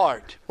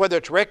apart? Whether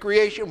it's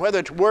recreation, whether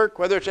it's work,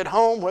 whether it's at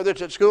home, whether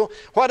it's at school,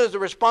 what is the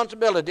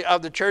responsibility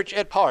of the church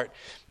at part?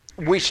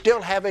 We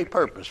still have a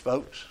purpose,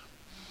 folks.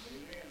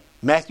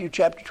 Matthew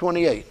chapter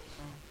 28,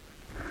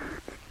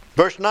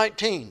 verse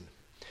 19.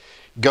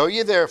 Go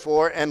ye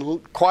therefore,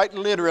 and quite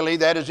literally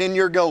that is in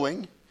your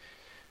going,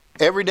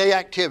 everyday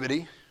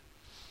activity,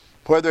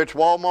 whether it's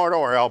Walmart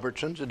or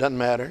Albertsons, it doesn't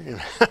matter.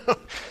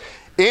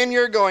 In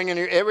your going, in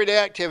your everyday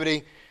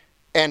activity,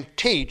 and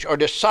teach or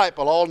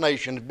disciple all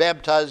nations,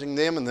 baptizing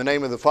them in the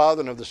name of the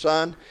Father and of the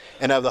Son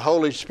and of the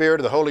Holy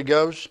Spirit, of the Holy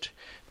Ghost,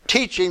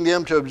 teaching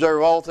them to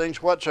observe all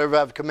things whatsoever I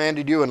have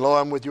commanded you, and lo,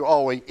 I am with you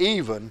always,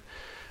 even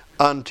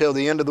until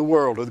the end of the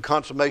world, or the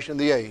consummation of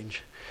the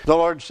age. The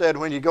Lord said,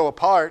 when you go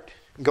apart,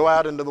 go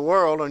out into the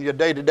world on your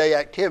day-to-day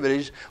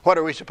activities, what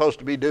are we supposed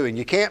to be doing?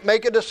 You can't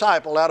make a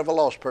disciple out of a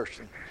lost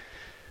person.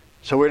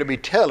 So we're to be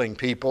telling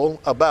people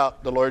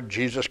about the Lord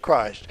Jesus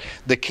Christ.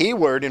 The key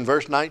word in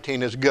verse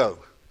 19 is go.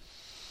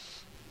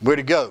 We're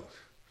to go.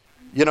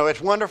 You know,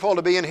 it's wonderful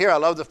to be in here. I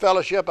love the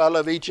fellowship. I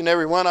love each and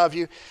every one of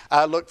you.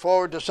 I look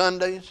forward to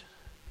Sundays.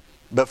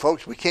 But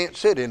folks, we can't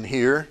sit in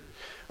here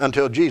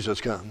until Jesus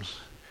comes.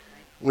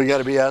 We got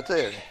to be out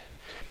there.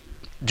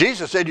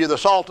 Jesus said you're the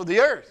salt of the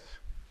earth,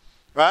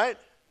 right?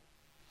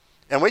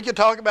 And we can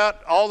talk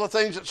about all the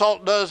things that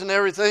salt does and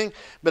everything,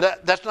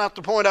 but that's not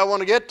the point I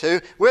want to get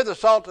to. We're the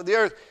salt of the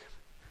earth.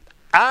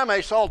 I'm a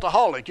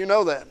saltaholic, you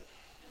know that.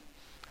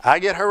 I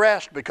get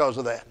harassed because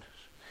of that.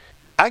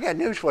 I got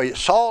news for you.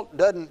 Salt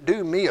doesn't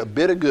do me a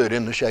bit of good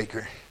in the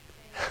shaker.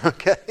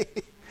 Okay?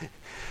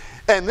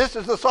 And this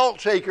is the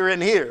salt shaker in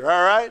here,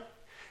 all right?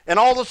 And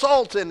all the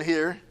salt's in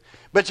here.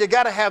 But you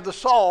got to have the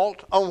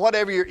salt on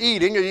whatever you're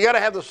eating, or you got to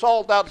have the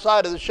salt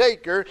outside of the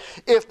shaker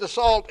if the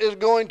salt is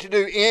going to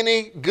do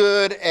any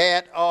good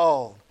at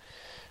all.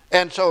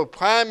 And so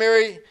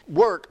primary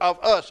work of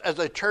us as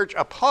a church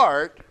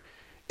apart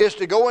is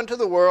to go into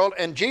the world.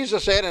 And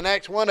Jesus said in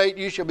Acts 1:8,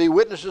 you shall be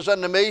witnesses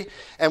unto me.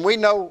 And we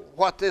know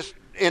what this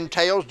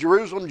entails: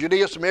 Jerusalem,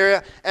 Judea,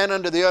 Samaria, and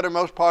unto the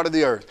uttermost part of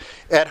the earth.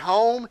 At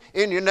home,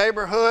 in your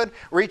neighborhood,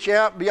 reach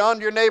out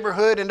beyond your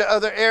neighborhood into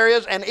other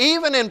areas, and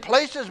even in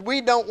places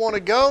we don't want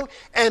to go,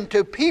 and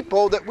to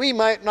people that we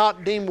might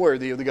not deem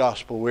worthy of the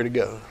gospel, we're to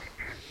go.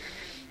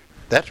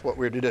 That's what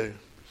we're to do.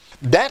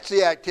 That's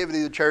the activity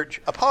of the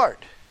church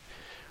apart.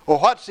 Well,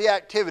 what's the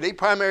activity,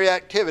 primary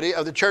activity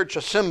of the church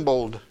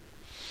assembled?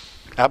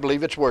 I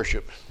believe it's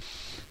worship.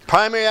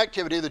 Primary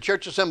activity of the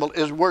church assembled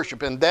is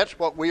worship, and that's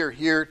what we are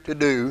here to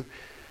do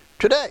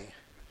today.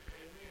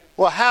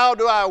 Well, how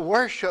do I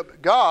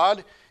worship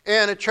God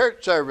in a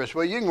church service?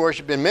 Well, you can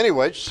worship in many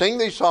ways. Sing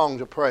these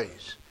songs of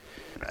praise.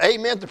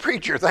 Amen, the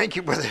preacher. Thank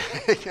you for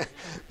that.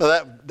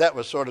 Well, that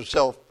was sort of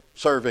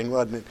self-serving,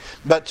 wasn't it?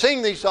 But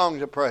sing these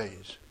songs of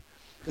praise.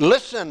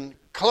 Listen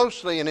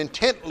closely and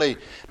intently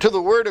to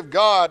the Word of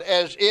God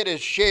as it is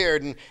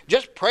shared. And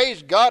just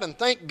praise God and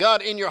thank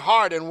God in your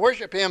heart and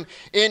worship Him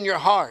in your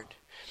heart.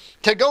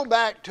 To go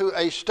back to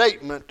a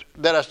statement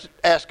that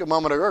I asked a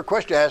moment ago, or a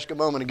question I asked a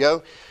moment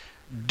ago,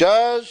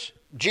 does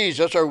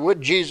Jesus, or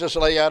would Jesus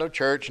lay out of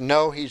church?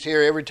 No, He's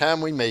here every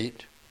time we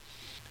meet.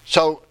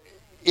 So,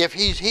 if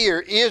He's here,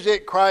 is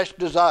it Christ's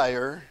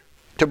desire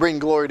to bring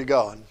glory to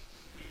God?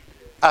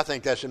 I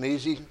think that's an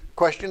easy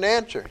question to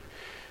answer.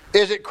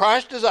 Is it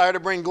Christ's desire to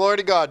bring glory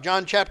to God?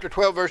 John chapter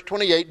 12, verse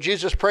 28,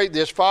 Jesus prayed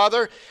this,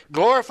 Father,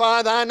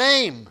 glorify Thy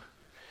name.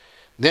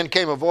 Then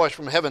came a voice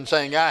from heaven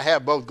saying, I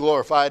have both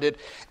glorified it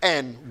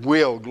and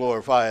will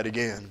glorify it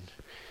again.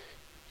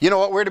 You know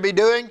what we're to be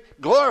doing?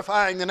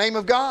 Glorifying the name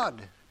of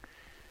God.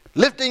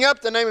 Lifting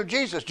up the name of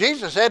Jesus.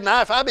 Jesus said,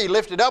 now if I be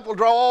lifted up, will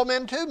draw all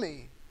men to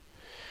me.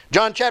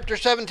 John chapter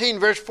 17,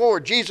 verse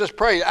 4, Jesus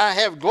prayed, I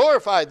have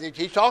glorified thee.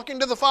 He's talking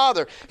to the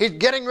Father. He's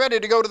getting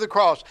ready to go to the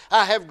cross.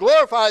 I have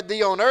glorified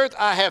thee on earth.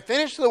 I have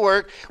finished the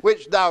work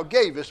which thou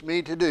gavest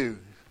me to do.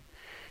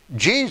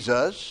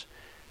 Jesus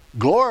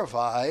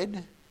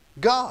glorified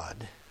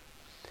God.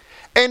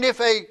 And if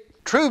a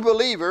true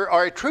believer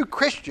or a true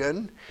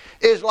Christian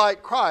is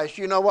like Christ,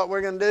 you know what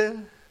we're going to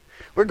do?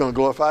 We're going to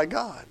glorify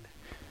God.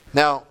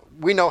 Now,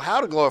 we know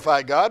how to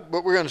glorify God,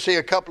 but we're going to see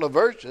a couple of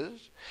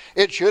verses.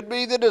 It should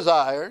be the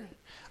desire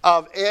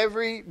of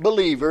every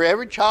believer,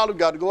 every child of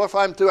God, to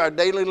glorify Him through our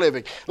daily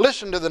living.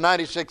 Listen to the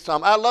 96th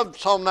Psalm. I love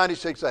Psalm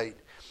 96:8.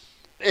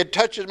 It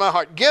touches my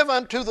heart. Give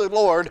unto the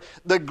Lord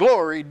the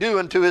glory due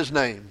unto His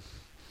name.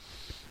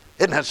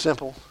 Isn't that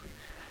simple?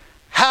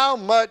 How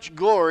much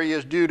glory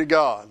is due to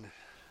God?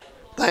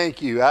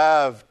 Thank you.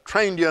 I've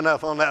trained you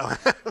enough on that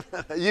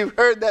one. You've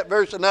heard that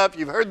verse enough.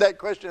 You've heard that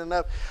question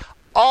enough.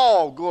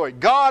 All glory.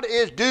 God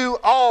is due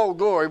all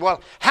glory.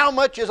 Well, how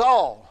much is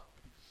all?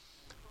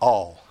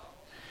 All.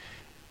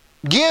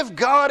 Give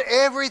God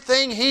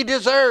everything He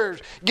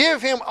deserves.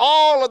 Give Him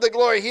all of the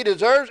glory He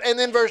deserves. And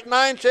then verse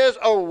 9 says,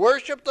 oh,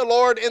 worship the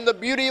Lord in the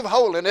beauty of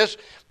holiness.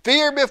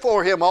 Fear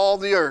before Him all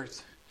the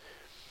earth.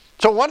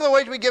 So one of the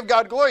ways we give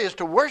God glory is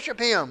to worship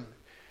Him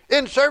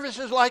in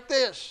services like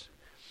this.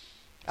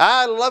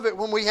 I love it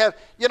when we have,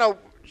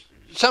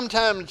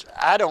 sometimes,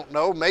 I don't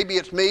know, maybe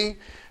it's me,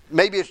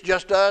 maybe it's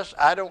just us,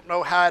 I don't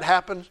know how it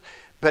happens,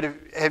 but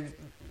I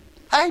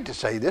hate to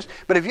say this,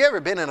 but have you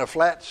ever been in a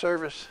flat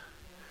service?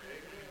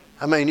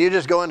 I mean, you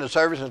just go into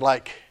service and it's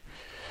like,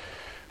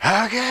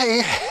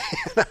 okay,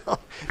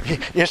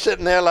 you're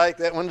sitting there like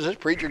that, when is this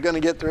preacher going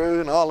to get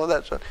through and all of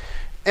that stuff.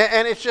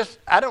 And it's just,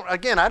 I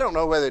don't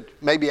know whether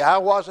maybe I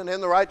wasn't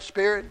in the right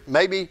spirit,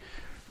 maybe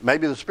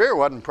the Spirit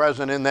wasn't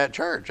present in that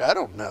church, I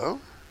don't know.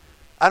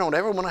 I don't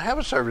ever want to have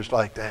a service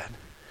like that.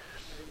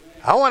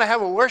 I want to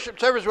have a worship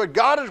service where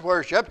God is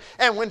worshiped,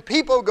 and when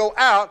people go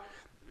out,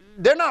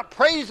 they're not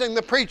praising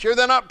the preacher,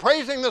 they're not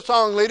praising the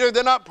song leader,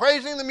 they're not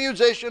praising the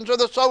musicians or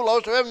the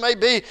solos, whoever it may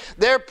be.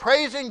 They're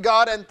praising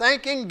God and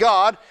thanking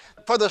God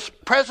for the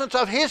presence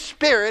of His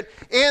Spirit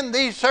in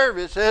these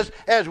services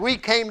as we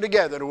came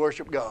together to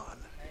worship God.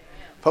 Amen.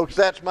 Folks,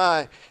 that's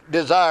my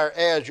desire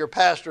as your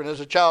pastor and as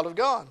a child of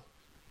God.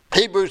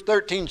 Hebrews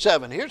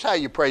 13:7. Here's how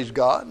you praise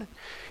God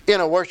in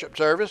a worship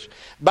service.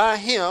 By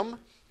Him,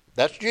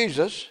 that's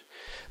Jesus,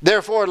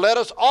 therefore let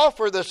us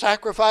offer the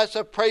sacrifice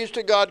of praise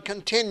to God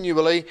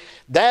continually.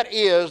 That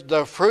is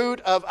the fruit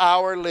of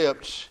our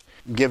lips,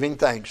 giving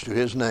thanks to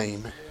His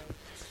name.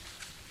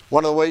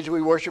 One of the ways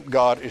we worship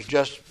God is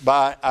just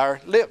by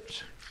our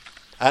lips.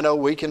 I know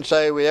we can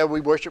say,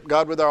 we worship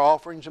God with our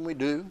offerings, and we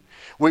do.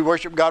 We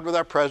worship God with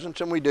our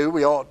presence, and we do.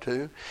 We ought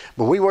to.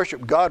 But we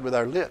worship God with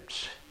our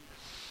lips.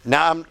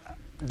 Now,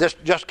 this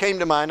just came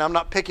to mind. I'm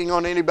not picking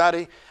on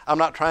anybody. I'm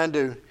not trying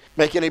to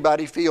make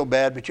anybody feel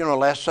bad. But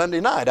last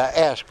Sunday night I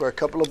asked for a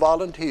couple of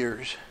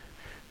volunteers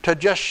to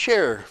just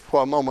share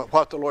for a moment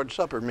what the Lord's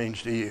Supper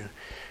means to you.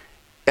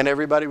 And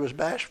everybody was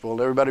bashful.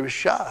 Everybody was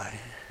shy.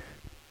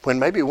 When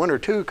maybe one or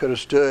two could have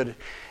stood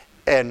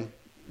and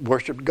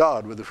worshiped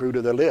God with the fruit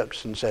of their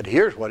lips and said,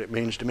 here's what it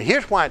means to me.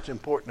 Here's why it's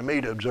important to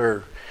me to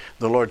observe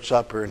the Lord's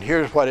Supper. And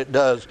here's what it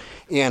does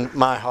in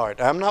my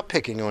heart. I'm not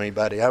picking on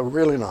anybody. I'm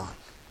really not.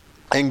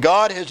 And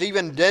God has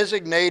even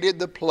designated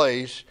the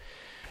place,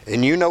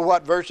 and you know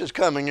what verse is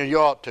coming, and you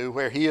ought to,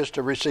 where He is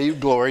to receive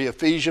glory.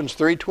 Ephesians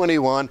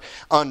 3:21,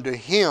 unto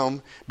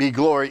Him be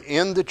glory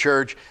in the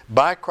church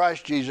by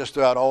Christ Jesus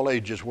throughout all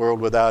ages, world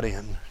without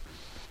end.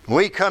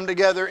 We come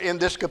together in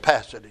this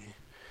capacity.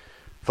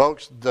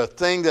 Folks, the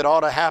thing that ought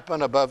to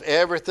happen above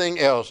everything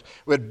else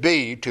would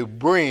be to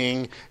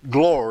bring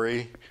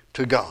glory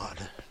to God.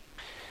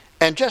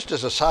 And just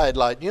as a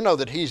sidelight, you know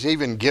that He's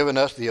even given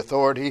us the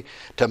authority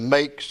to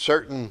make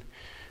certain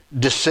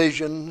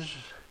decisions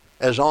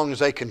as long as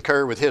they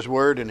concur with His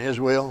word and His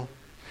will.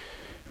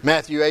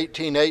 Matthew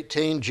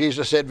 18:18,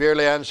 Jesus said,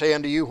 Verily I say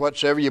unto you,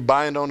 whatsoever you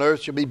bind on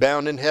earth shall be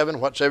bound in heaven.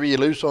 Whatsoever you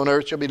loose on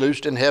earth shall be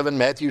loosed in heaven.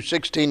 Matthew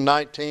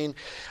 16:19,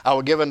 I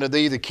will give unto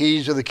thee the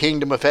keys of the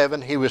kingdom of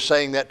heaven. He was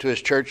saying that to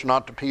His church,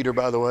 not to Peter,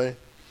 by the way.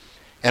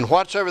 And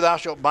whatsoever thou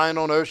shalt bind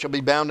on earth shall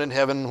be bound in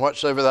heaven. And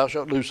whatsoever thou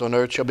shalt loose on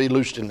earth shall be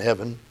loosed in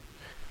heaven.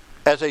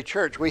 As a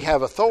church, we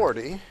have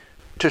authority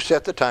to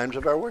set the times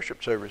of our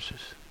worship services.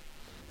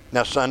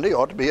 Now, Sunday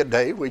ought to be a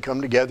day we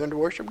come together and to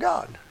worship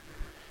God.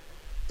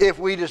 If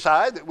we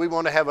decide that we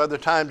want to have other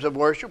times of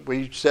worship,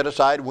 we set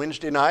aside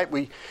Wednesday night.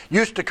 We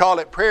used to call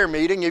it prayer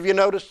meeting. If you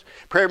notice,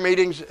 prayer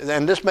meetings,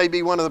 and this may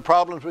be one of the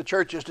problems with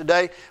churches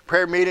today,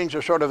 prayer meetings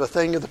are sort of a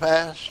thing of the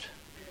past.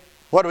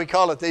 What do we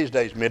call it these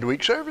days?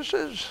 Midweek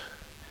services,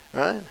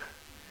 right?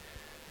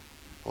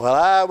 Well,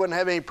 I wouldn't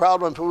have any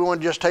problem if we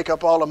wanted to just take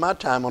up all of my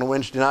time on a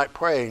Wednesday night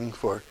praying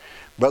for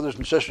brothers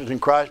and sisters in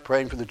Christ,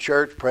 praying for the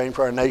church, praying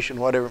for our nation,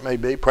 whatever it may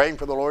be, praying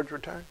for the Lord's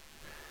return.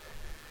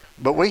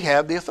 But we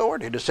have the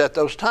authority to set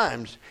those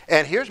times.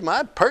 And here's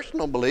my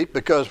personal belief,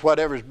 because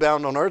whatever's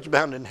bound on earth is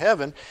bound in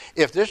heaven.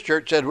 If this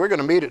church said we're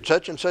going to meet at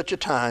such and such a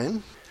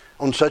time,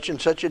 on such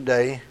and such a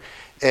day,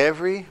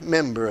 every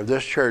member of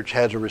this church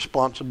has a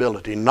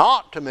responsibility,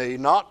 not to me,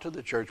 not to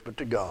the church, but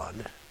to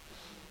God,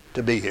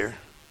 to be here.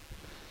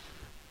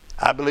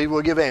 I believe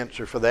we'll give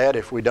answer for that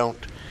if we don't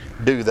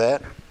do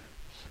that.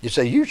 You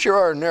say, you sure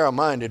are a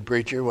narrow-minded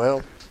preacher.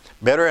 Well,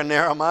 better a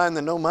narrow mind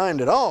than no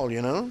mind at all,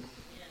 you know.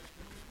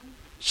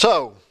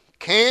 So,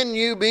 can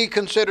you be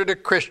considered a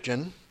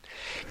Christian?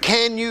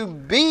 Can you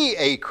be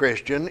a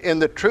Christian in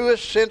the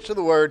truest sense of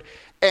the word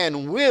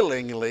and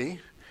willingly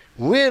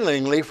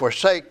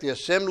forsake the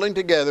assembling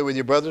together with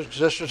your brothers and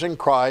sisters in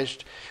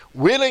Christ,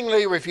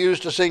 willingly refuse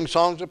to sing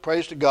songs of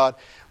praise to God,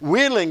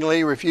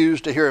 willingly refuse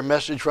to hear a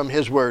message from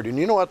His word? And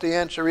you know what the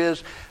answer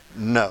is?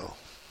 No.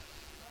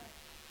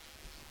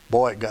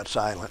 Boy, it got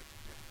silent.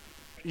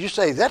 You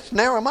say, that's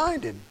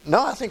narrow-minded.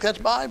 No, I think that's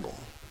Bible.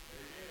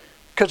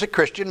 Because a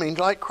Christian means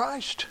like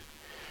Christ.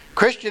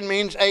 Christian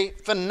means a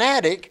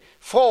fanatic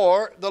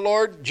for the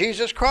Lord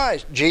Jesus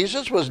Christ.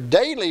 Jesus was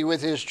daily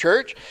with His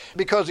church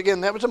because,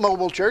 again, that was a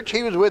mobile church.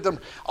 He was with them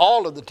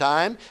all of the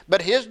time.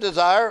 But His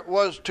desire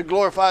was to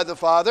glorify the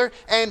Father,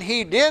 and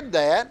He did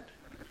that.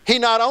 He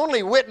not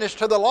only witnessed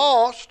to the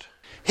lost,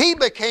 He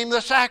became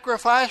the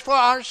sacrifice for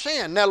our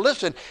sin. Now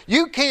listen,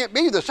 you can't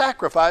be the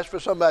sacrifice for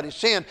somebody's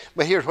sin,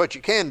 but here's what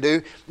you can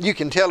do. You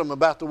can tell them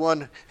about the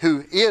one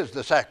who is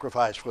the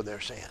sacrifice for their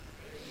sin.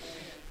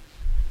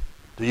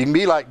 So you can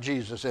be like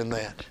Jesus in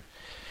that.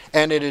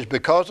 And it is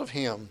because of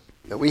Him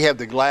that we have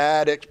the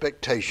glad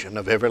expectation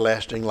of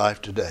everlasting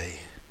life today.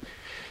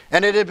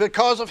 And it is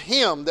because of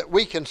Him that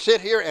we can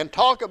sit here and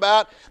talk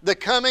about the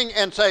coming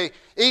and say,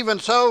 even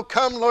so,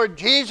 come Lord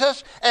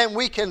Jesus, and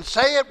we can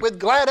say it with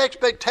glad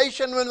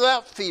expectation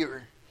without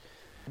fear,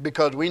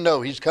 because we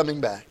know He's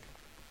coming back.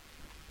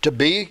 To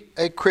be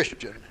a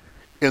Christian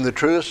in the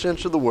truest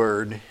sense of the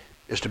word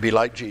is to be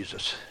like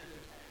Jesus,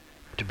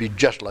 to be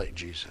just like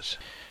Jesus.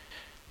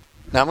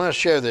 Now I'm going to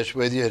share this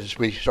with you as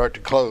we start to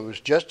close.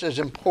 Just as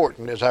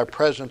important as our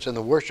presence in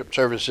the worship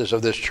services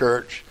of this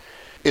church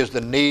is the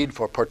need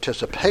for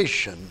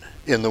participation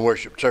in the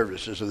worship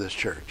services of this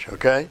church,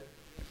 okay?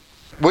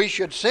 We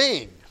should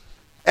sing,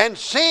 and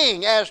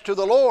sing as to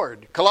the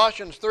Lord.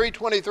 Colossians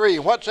 3:23,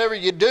 whatsoever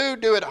you do,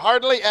 do it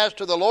heartily as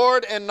to the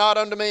Lord and not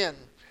unto men.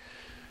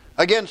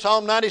 Again,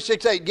 Psalm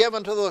 96:8, give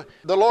unto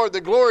the Lord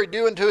the glory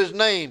due unto His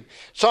name.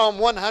 Psalm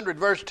 100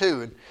 verse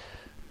 2, and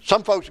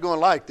some folks are going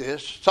to like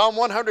this. Psalm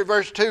 100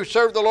 verse 2,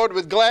 serve the Lord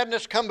with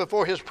gladness, come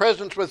before His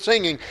presence with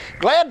singing.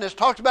 Gladness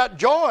talks about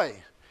joy,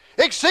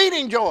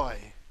 exceeding joy.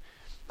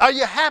 Are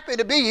you happy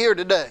to be here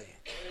today?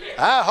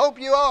 I hope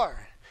you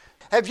are.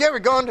 Have you ever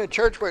gone to a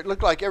church where it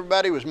looked like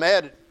everybody was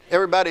mad at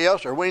everybody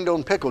else or weaned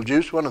on pickle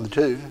juice, one of the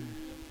two?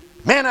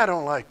 Man, I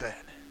don't like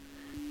that.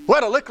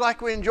 Well, it looked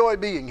like we enjoy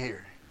being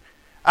here.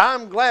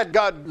 I'm glad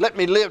God let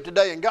me live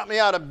today and got me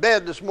out of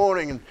bed this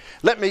morning and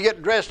let me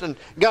get dressed and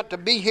got to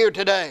be here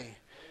today.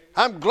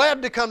 I'm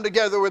glad to come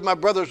together with my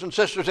brothers and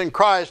sisters in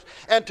Christ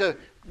and to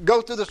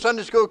go through the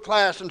Sunday school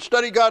class and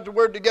study God's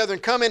Word together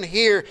and come in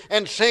here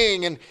and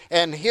sing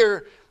and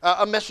hear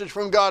a message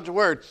from God's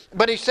Word.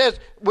 But he says,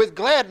 with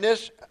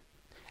gladness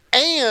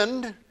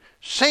and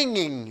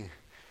singing.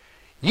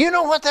 You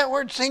know what that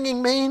word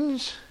singing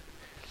means?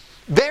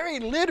 Very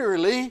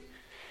literally,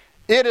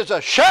 it is a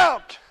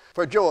shout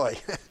for joy.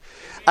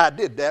 I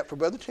did that for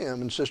Brother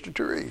Tim and Sister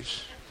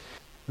Therese.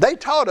 They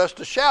taught us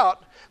to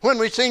shout when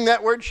we sing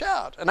that word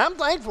shout. And I'm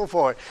thankful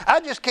for it. I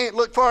just can't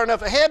look far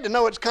enough ahead to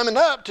know it's coming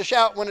up to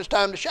shout when it's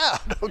time to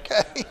shout,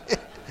 okay?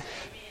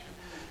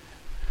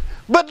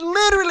 But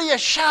literally a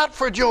shout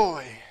for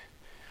joy.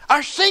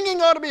 Our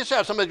singing ought to be a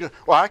shout. Somebody goes,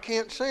 well, I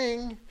can't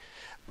sing.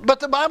 But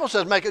the Bible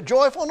says make a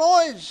joyful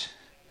noise.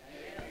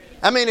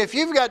 I mean, if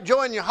you've got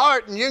joy in your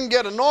heart and you can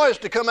get a noise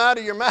to come out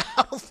of your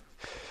mouth.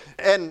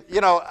 And, you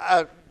know,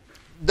 I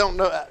don't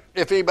know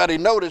if anybody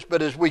noticed,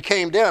 but as we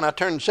came down, I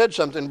turned and said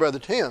something to Brother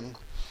Tim.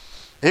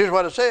 Here's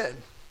what I said.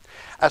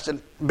 I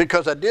said,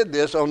 because I did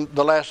this on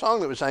the last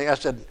song that we sang, I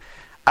said,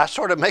 I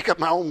sort of make up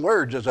my own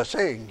words as I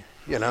sing,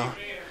 you know.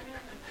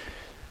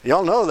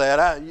 Y'all know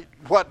that.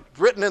 What's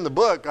written in the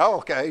book, oh,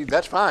 okay,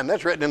 that's fine.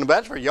 That's written in the book.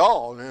 That's for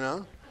y'all, you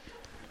know.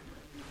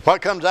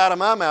 What comes out of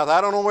my mouth, I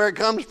don't know where it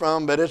comes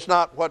from, but it's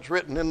not what's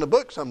written in the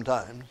book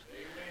sometimes.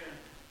 Amen.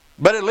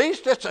 But at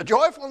least it's a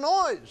joyful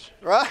noise,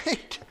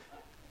 right?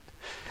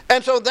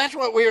 And so that's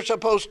what we are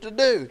supposed to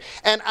do.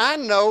 And I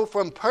know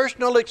from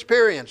personal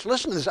experience,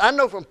 listen to this, I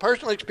know from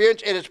personal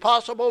experience it is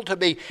possible to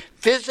be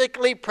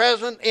physically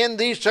present in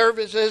these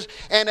services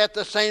and at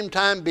the same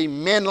time be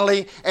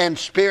mentally and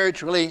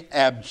spiritually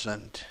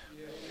absent.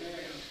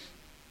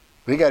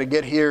 We got to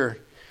get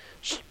here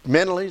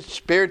mentally,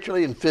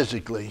 spiritually, and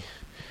physically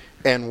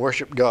and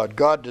worship God.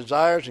 God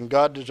desires and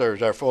God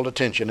deserves our full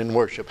attention in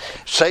worship.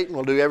 Satan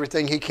will do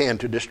everything he can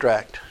to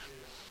distract.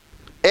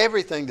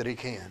 Everything that he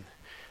can.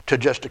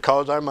 To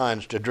cause our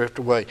minds to drift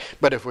away.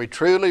 But if we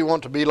truly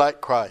want to be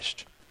like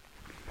Christ,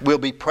 we'll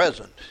be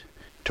present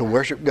to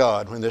worship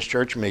God when this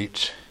church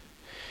meets.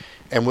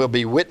 And we'll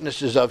be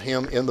witnesses of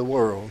Him in the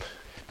world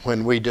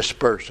when we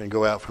disperse and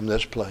go out from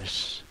this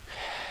place.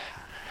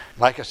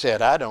 Like I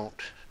said, I don't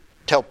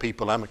tell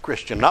people I'm a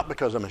Christian, not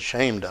because I'm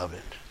ashamed of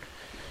it,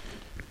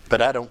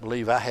 but I don't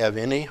believe I have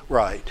any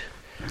right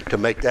to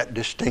make that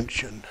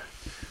distinction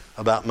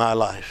about my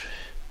life.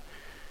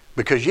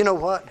 Because you know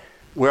what?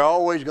 We're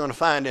always going to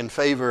find in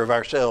favor of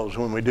ourselves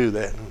when we do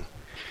that.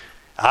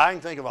 I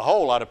can think of a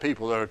whole lot of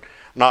people that are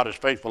not as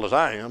faithful as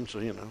I am, so,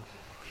 you know.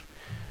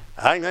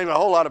 I can name a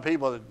whole lot of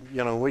people that,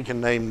 you know, we can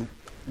name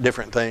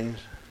different things.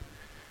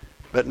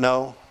 But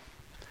no,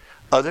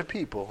 other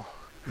people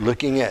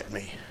looking at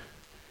me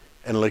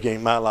and looking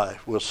at my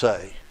life will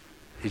say,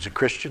 he's a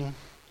Christian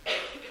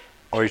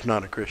or he's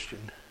not a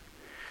Christian.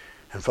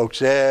 And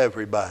folks,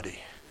 everybody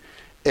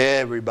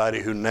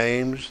who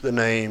names the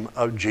name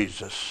of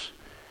Jesus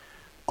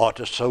ought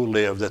to so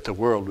live that the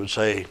world would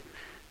say,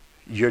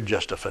 you're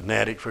just a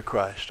fanatic for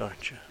Christ,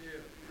 aren't you?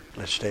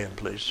 Let's stand,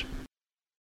 please.